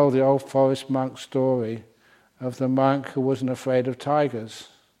 And he told the old forest monk story of the monk who wasn't afraid of tigers.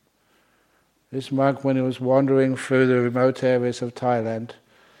 This monk, when he was wandering through the remote areas of Thailand,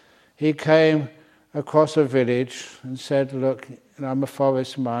 he came across a village and said, "Look, I'm a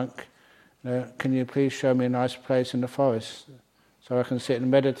forest monk. Can you please show me a nice place in the forest so I can sit and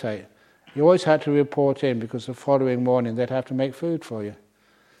meditate?" You always had to report in, because the following morning they'd have to make food for you,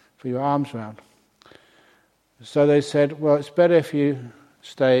 for your arms round. So they said, "Well, it's better if you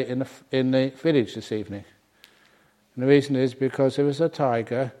stay in the village this evening." And the reason is because there was a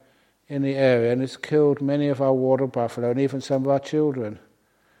tiger in the area and it's killed many of our water buffalo and even some of our children.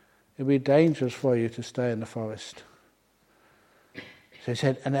 It would be dangerous for you to stay in the forest. So he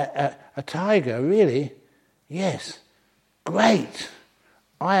said, "And a tiger, really? Yes, great.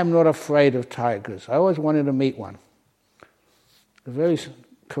 I am not afraid of tigers. I always wanted to meet one." A very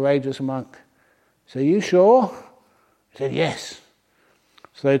courageous monk. So, "Are you sure?" He said, "Yes."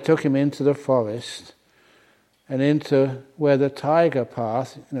 So they took him into the forest and into where the tiger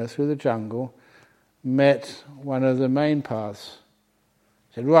path, through the jungle, met one of the main paths.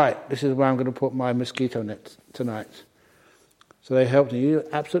 He said, "Right, this is where I'm going to put my mosquito net tonight." So they helped him. "Are you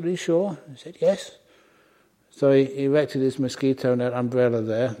absolutely sure?" He said, "Yes." So he erected his mosquito net umbrella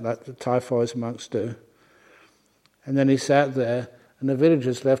there, like the Thai forest monks do. And then he sat there, and the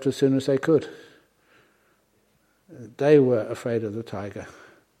villagers left as soon as they could. They were afraid of the tiger.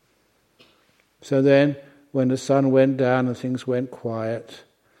 So then, when the sun went down and things went quiet,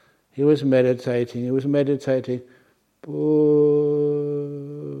 he was meditating. Buddha.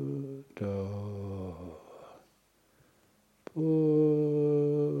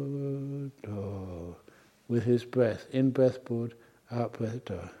 Buddha, with his breath. In breath Bud, out breath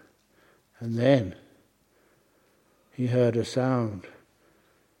Do. And then he heard a sound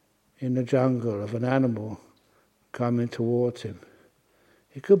in the jungle of an animal coming towards him.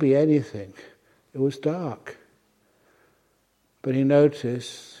 It could be anything. It was dark. But he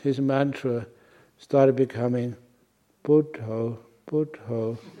noticed his mantra started becoming Buddha,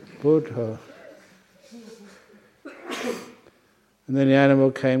 Buddha, Buddha. And then the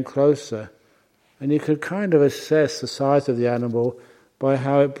animal came closer, and he could kind of assess the size of the animal by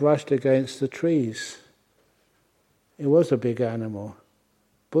how it brushed against the trees. It was a big animal.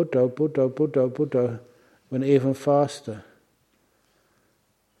 Buddha, Buddha, Buddha, Buddha, went even faster.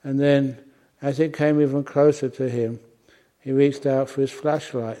 And then, as it came even closer to him, he reached out for his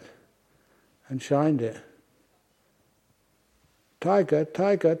flashlight and shined it. Tiger,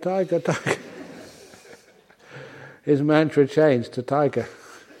 tiger, tiger, tiger. His mantra changed to tiger.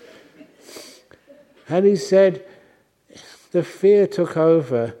 And he said, the fear took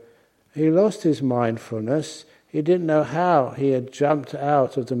over. He lost his mindfulness. He didn't know how he had jumped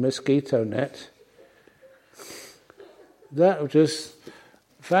out of the mosquito net. That just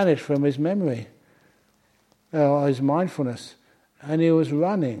vanished from his memory, his mindfulness. And he was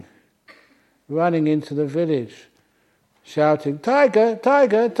running into the village, shouting, tiger,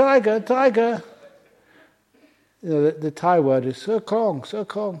 tiger, tiger, tiger. You know, the Thai word is Sukong,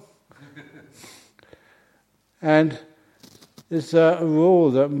 Sukong. And there's a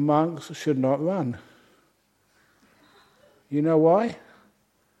rule that monks should not run. You know why?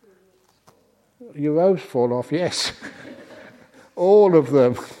 Your robes fall off, yes. All of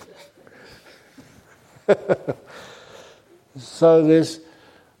them. So this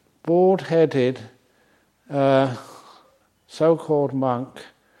bald-headed so-called monk,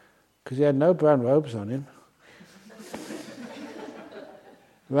 because he had no brown robes on him,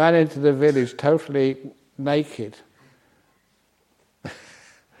 ran into the village totally naked,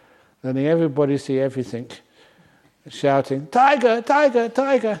 letting everybody see everything, shouting, tiger, tiger,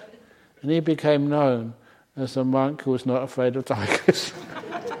 tiger. And he became known as a monk who was not afraid of tigers.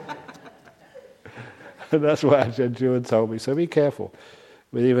 And that's what Ajahn told me. So be careful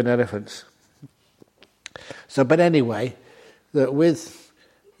with even elephants. So, but anyway, that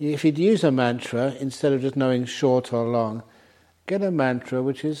if you'd use a mantra, instead of just knowing short or long, get a mantra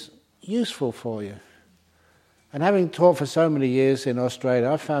which is useful for you. And having taught for so many years in Australia,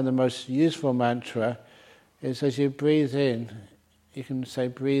 I found the most useful mantra is as you breathe in, you can say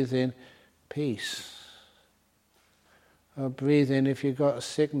breathe in peace. Or breathe in, if you've got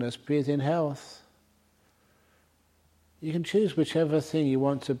sickness, breathe in health. You can choose whichever thing you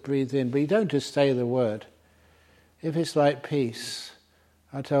want to breathe in, but you don't just say the word. If it's like peace,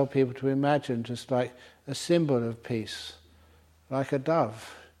 I tell people to imagine just like a symbol of peace, like a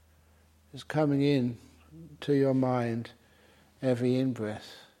dove is coming in to your mind every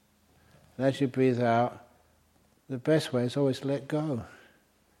in-breath. And as you breathe out, the best way is always let go.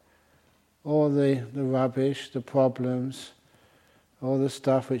 All the rubbish, the problems, all the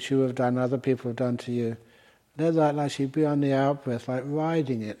stuff which you have done, other people have done to you, let that actually be on the out-breath, like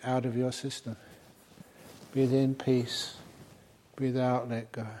riding it out of your system. Breathe in peace, breathe out,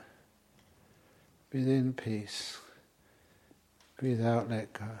 let go. Breathe in peace, breathe out,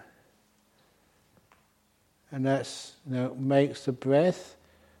 let go. And that's, makes the breath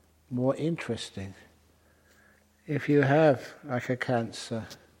more interesting. If you have, like a cancer,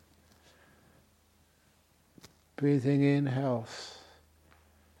 breathing in health,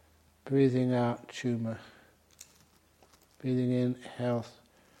 breathing out tumour, breathing in health,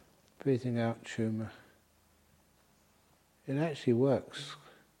 breathing out tumour. It actually works.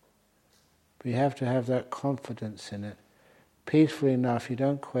 But you have to have that confidence in it. Peacefully enough, you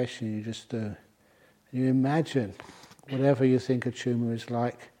don't question, you just do. You imagine whatever you think a tumour is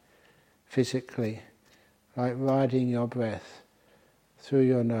like physically, like riding your breath through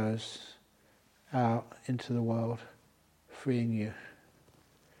your nose out into the world, freeing you.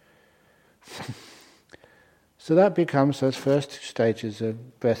 So that becomes those first stages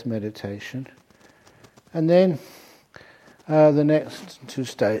of breath meditation. And then the next two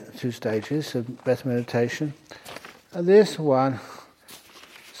stages of breath meditation. This one,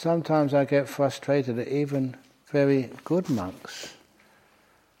 sometimes I get frustrated at even very good monks.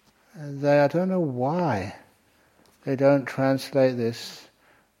 I don't know why they don't translate this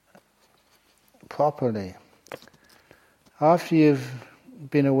properly. After you've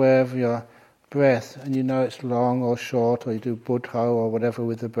been aware of your breath and you know it's long or short, or you do Buddha or whatever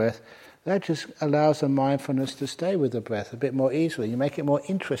with the breath, that just allows the mindfulness to stay with the breath a bit more easily. You make it more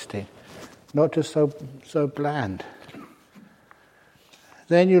interesting, not just so bland.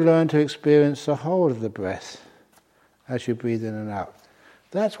 then you learn to experience the whole of the breath as you breathe in and out.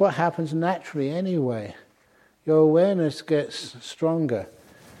 That's what happens naturally anyway. Your awareness gets stronger.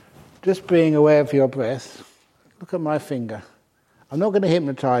 Just being aware of your breath. Look at my finger. I'm not going to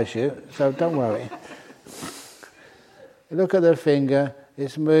hypnotize you, so don't worry. Look at the finger.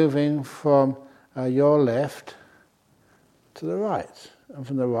 It's moving from your left to the right, and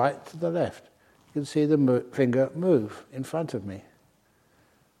from the right to the left. You can see the finger move in front of me.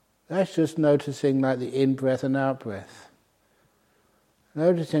 That's just noticing like the in-breath and out-breath.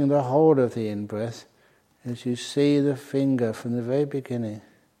 Noticing the whole of the in-breath as you see the finger from the very beginning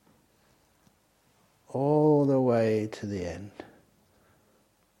all the way to the end.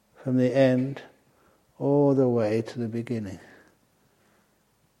 From the end all the way to the beginning.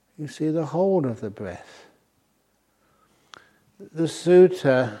 You see the whole of the breath. The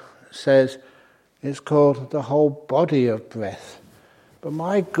sutta says it's called the whole body of breath. But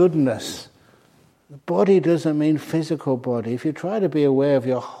my goodness, the body doesn't mean physical body. If you try to be aware of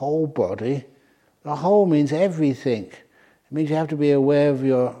your whole body, the whole means everything. It means you have to be aware of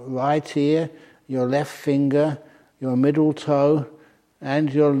your right ear, your left finger, your middle toe,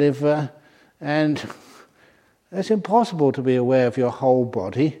 and your liver. And it's impossible to be aware of your whole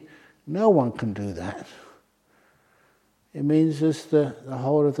body. No one can do that. It means just the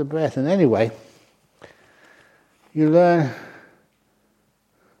whole of the breath. And anyway, you learn...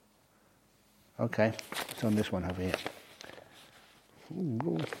 Okay, it's on this one over here.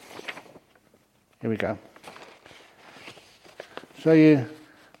 Ooh. Here we go. So you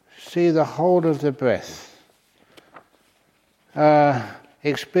see the whole of the breath.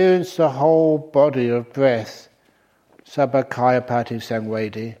 Experience the whole body of breath. Sabakaya pati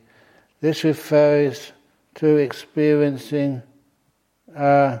sangvedi. This refers to experiencing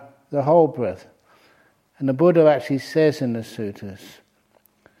the whole breath. And the Buddha actually says in the suttas,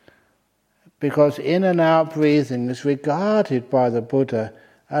 because in and out breathing is regarded by the Buddha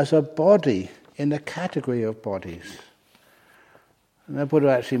as a body in the category of bodies. And the Buddha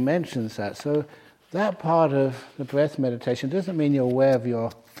actually mentions that. So that part of the breath meditation doesn't mean you're aware of your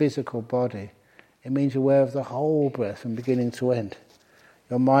physical body. It means you're aware of the whole breath from beginning to end.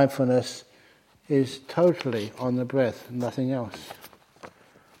 Your mindfulness is totally on the breath, nothing else.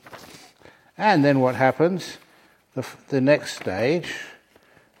 And then what happens? The next stage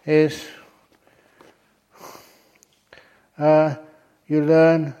is you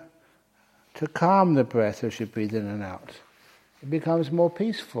learn to calm the breath as you breathe in and out. It becomes more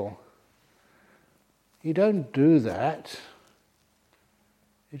peaceful. You don't do that.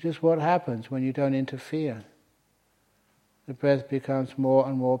 It's just what happens when you don't interfere. The breath becomes more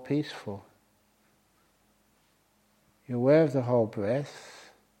and more peaceful. You're aware of the whole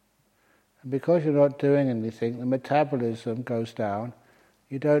breath, and because you're not doing anything, the metabolism goes down.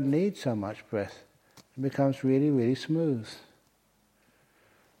 You don't need so much breath. It becomes really, really smooth.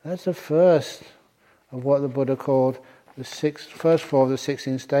 That's the first of what the Buddha called the first four of the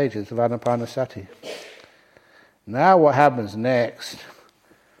 16 stages of Anapanasati. Now what happens next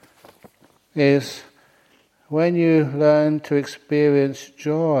is when you learn to experience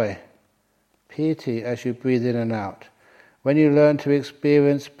joy, piti, as you breathe in and out. When you learn to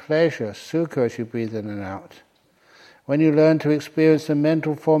experience pleasure, sukha, as you breathe in and out. When you learn to experience the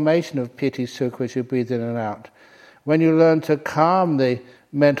mental formation of piti, sukha, as you breathe in and out. When you learn to calm the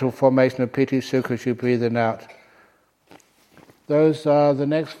mental formation of piti, sukha, as you breathe in and out. Those are the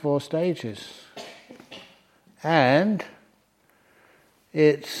next four stages. And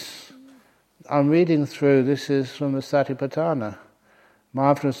I'm reading through, this is from the Satipatthana.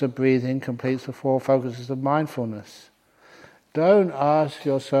 Mindfulness of breathing completes the four focuses of mindfulness. Don't ask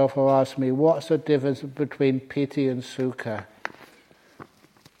yourself or ask me, what's the difference between piti and sukha?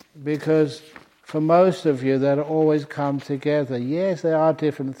 Because for most of you, they'll always come together. Yes, there are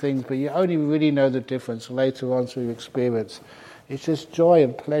different things, but you only really know the difference later on through experience. It's just joy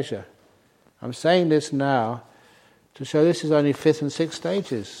and pleasure. I'm saying this now to show this is only 5th and 6th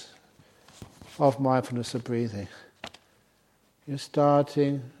stages of mindfulness of breathing. You're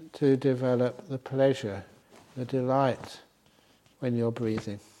starting to develop the pleasure, the delight when you're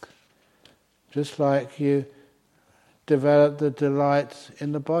breathing. Just like you develop the delight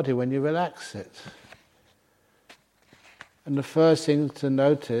in the body when you relax it. And the first thing to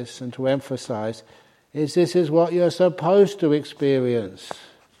notice and to emphasize is this is what you're supposed to experience.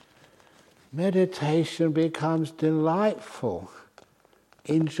 Meditation becomes delightful,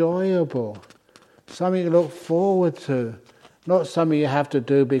 enjoyable, something to look forward to, not something you have to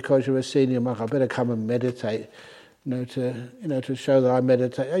do because you're a senior monk. I better come and meditate, to show that I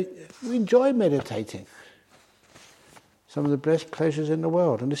meditate. You enjoy meditating. some of the best pleasures in the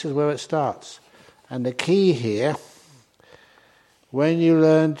world. And this is where it starts. And the key here, when you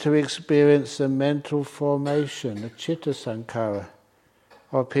learn to experience the mental formation, the citta sankhara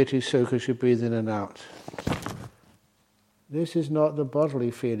of piti sukha as you breathe in and out, this is not the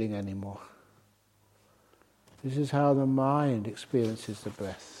bodily feeling anymore. This is how the mind experiences the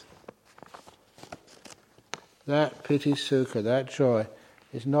breath. That piti sukha, that joy,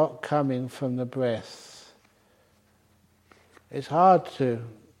 is not coming from the breath. It's hard to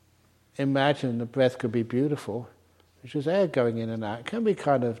imagine the breath could be beautiful. It's just air going in and out. It can be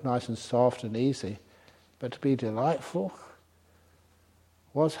kind of nice and soft and easy, but to be delightful,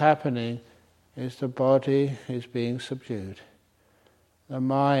 what's happening is the body is being subdued. The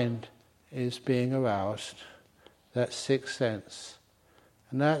mind is being aroused. That sixth sense.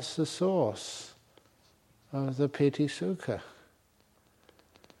 And that's the source of the piti sukha.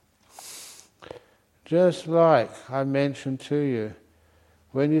 Just like I mentioned to you,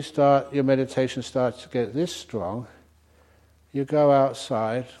 when you start, your meditation starts to get this strong, you go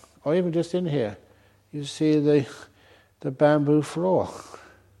outside, or even just in here, you see the bamboo floor.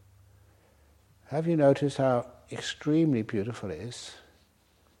 Have you noticed how extremely beautiful it is?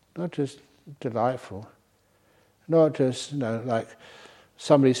 Not just delightful, not just, like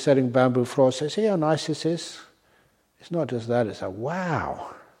somebody setting bamboo floor says, see how nice this is? It's not just that, it's a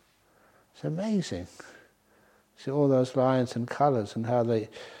wow. It's amazing. See all those lines and colours and how they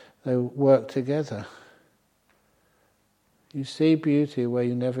work together. You see beauty where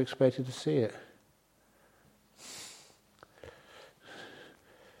you never expected to see it.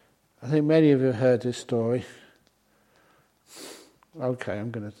 I think many of you have heard this story. Okay,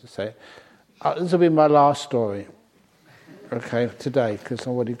 I'm going to say it. This will be my last story, okay, today, because I've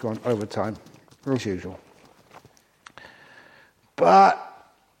already gone over time, as usual. But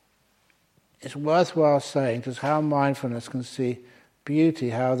it's worthwhile saying just how mindfulness can see beauty,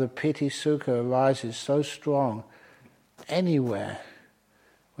 how the piti sukha arises so strong anywhere.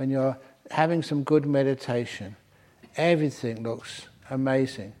 When you're having some good meditation, everything looks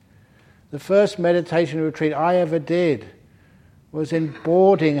amazing. The first meditation retreat I ever did was in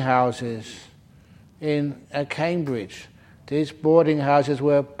boarding houses in Cambridge. These boarding houses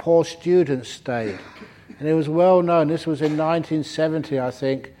where poor students stayed. And it was well known, this was in 1970 I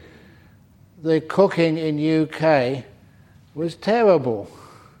think, the cooking in UK was terrible.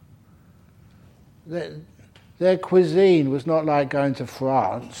 Their cuisine was not like going to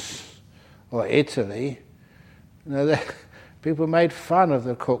France or Italy. People made fun of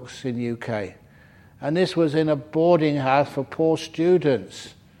the cooks in UK. And this was in a boarding house for poor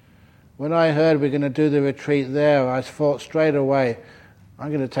students. When I heard we're going to do the retreat there, I thought straight away, I'm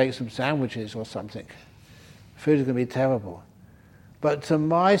going to take some sandwiches or something. Food is going to be terrible. But to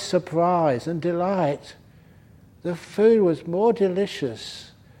my surprise and delight, the food was more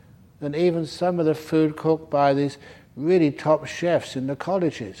delicious than even some of the food cooked by these really top chefs in the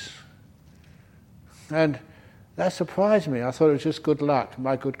colleges. And that surprised me. I thought it was just good luck,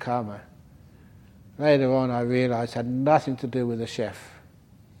 my good karma. Later on I realised it had nothing to do with the chef.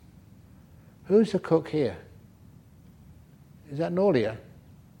 Who's the cook here? Is that Norlia?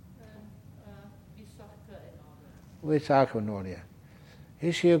 Visakha and Norlia.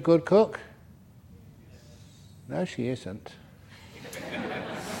 Is she a good cook? No, she isn't.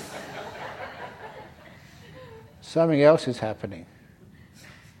 Something else is happening.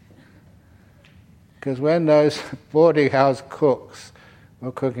 Because when those boarding house cooks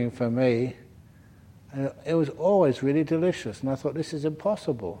were cooking for me, it was always really delicious. And I thought, this is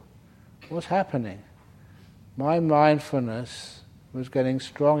impossible. What's happening? My mindfulness was getting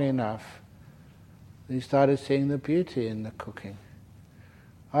strong enough that he started seeing the beauty in the cooking.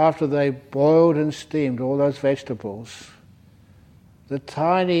 After they boiled and steamed all those vegetables, the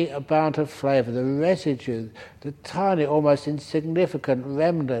tiny amount of flavour, the residue, the tiny, almost insignificant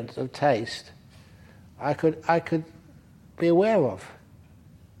remnant of taste, I could be aware of.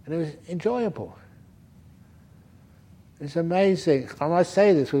 And it was enjoyable. It's amazing. I must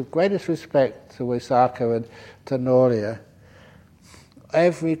say this with greatest respect to Visakha and to Norlia.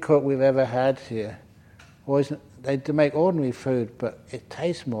 Every cook we've ever had here, they make ordinary food, but it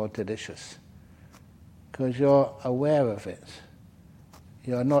tastes more delicious because you're aware of it.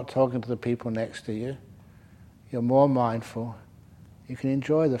 You're not talking to the people next to you. You're more mindful. You can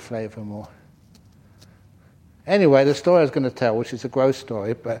enjoy the flavour more. Anyway, the story I was going to tell, which is a gross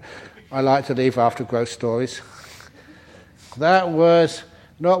story, but I like to leave after gross stories. That was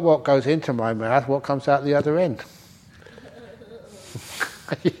not what goes into my mouth, what comes out the other end.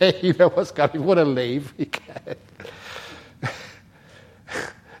 Yeah, you know what's going on. If you want to leave, you can.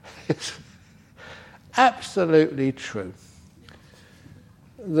 absolutely true.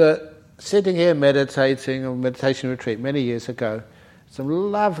 That sitting here meditating on meditation retreat many years ago, some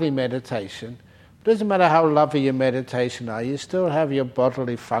lovely meditation. It doesn't matter how lovely your meditation are, you still have your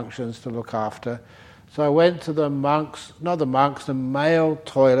bodily functions to look after. So I went to the male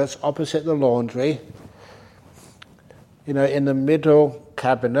toilets opposite the laundry, in the middle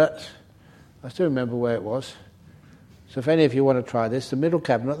cabinet. I still remember where it was. So if any of you want to try this, the middle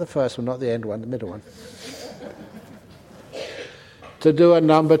cabinet, not the first one, not the end one, the middle one. To do a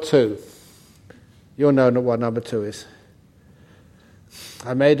number 2. You'll know what number 2 is.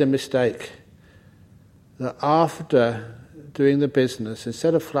 I made a mistake that after doing the business,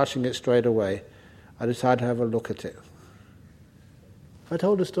 instead of flushing it straight away, I decided to have a look at it. Have I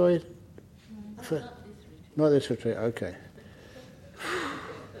told the story? Not this retreat, okay.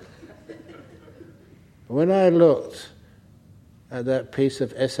 When I looked at that piece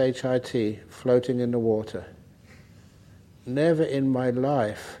of SHIT floating in the water, never in my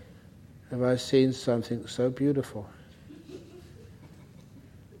life have I seen something so beautiful.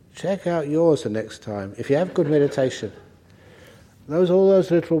 Check out yours the next time. If you have good meditation, all those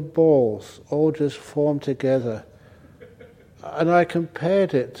little balls all just form together. And I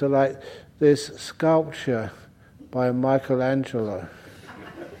compared it to like this sculpture by Michelangelo.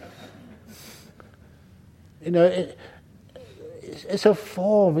 It's a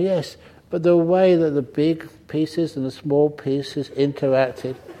form, yes, but the way that the big pieces and the small pieces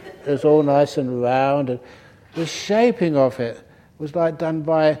interacted, it was all nice and round, and the shaping of it was like done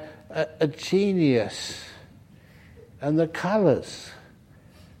by a genius. And the colours,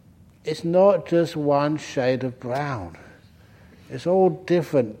 it's not just one shade of brown. It's all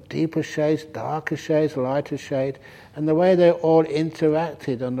different, deeper shades, darker shades, lighter shades, and the way they all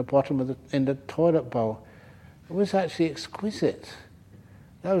interacted on the bottom in the toilet bowl, it was actually exquisite.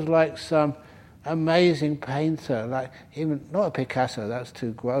 That was like some amazing painter, like even not a Picasso, that's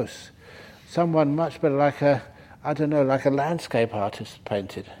too gross. Someone much better, like a landscape artist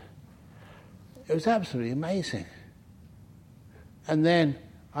painted. It was absolutely amazing. And then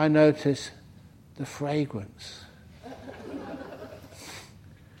I noticed the fragrance.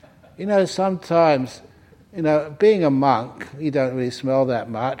 Sometimes, being a monk, you don't really smell that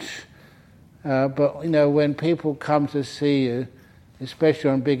much. But when people come to see you, especially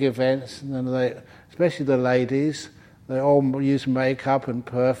on big events, and especially the ladies, they all use makeup and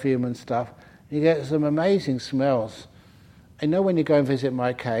perfume and stuff. You get some amazing smells. I know when you go and visit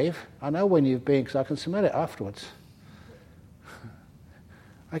my cave, I know when you've been because I can smell it afterwards.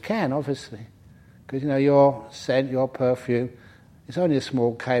 I can, obviously, because your scent, your perfume, it's only a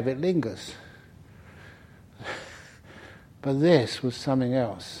small cave, it lingers. But this was something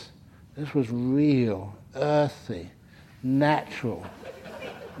else. This was real, earthy, natural,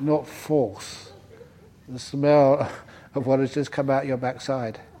 not false. The smell of what has just come out your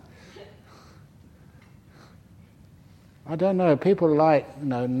backside. I don't know, people like,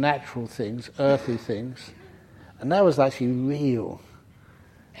 natural things, earthy things, and that was actually real.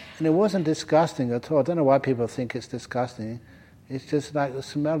 And it wasn't disgusting at all. I don't know why people think it's disgusting. It's just like the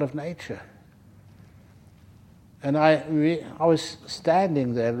smell of nature. And I was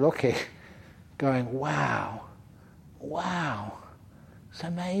standing there looking, going, wow, it's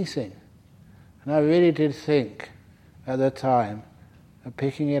amazing. And I really did think at the time of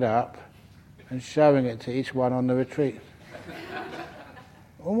picking it up and showing it to each one on the retreat.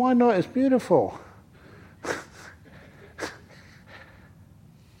 Well, why not? It's beautiful.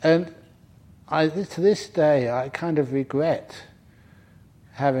 And to this day, I kind of regret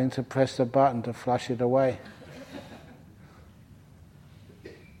having to press the button to flush it away.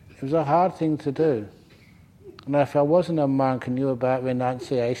 It was a hard thing to do. And if I wasn't a monk and knew about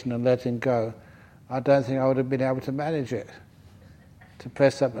renunciation and letting go, I don't think I would have been able to manage it. To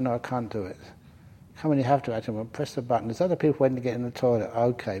press up, no, I can't do it. Come on, you have to actually, well, press the button. There's other people waiting to get in the toilet.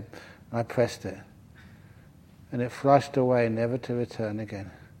 Okay, and I pressed it. And it flushed away, never to return again.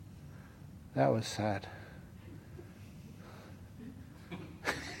 That was sad.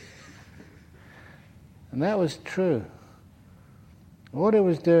 And that was true. What it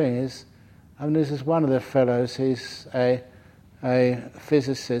was doing is, this is one of the fellows, he's a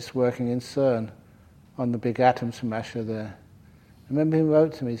physicist working in CERN on the big atom smasher there. I remember he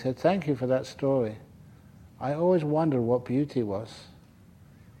wrote to me, he said, "Thank you for that story. I always wondered what beauty was.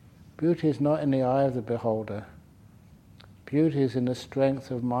 Beauty is not in the eye of the beholder. Beauty is in the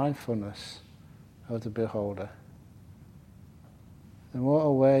strength of mindfulness of the beholder. The more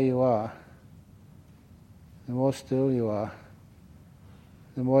aware you are, the more still you are,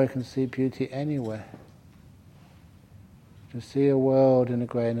 the more you can see beauty anywhere. To see a world in a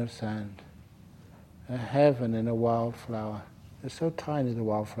grain of sand, A heaven in a wildflower. They're so tiny, the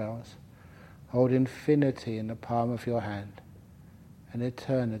wildflowers. Hold infinity in the palm of your hand, and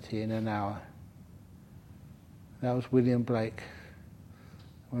eternity in an hour. That was William Blake,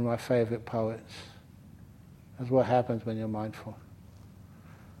 one of my favourite poets. That's what happens when you're mindful.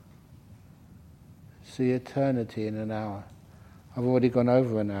 See eternity in an hour. I've already gone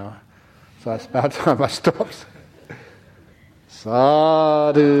over an hour, so it's about time I stopped.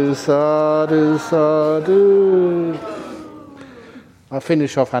 Sadhu, sadhu, sadhu. I'll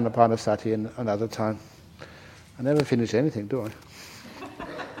finish off Anapanasati another time. I never finish anything, do I?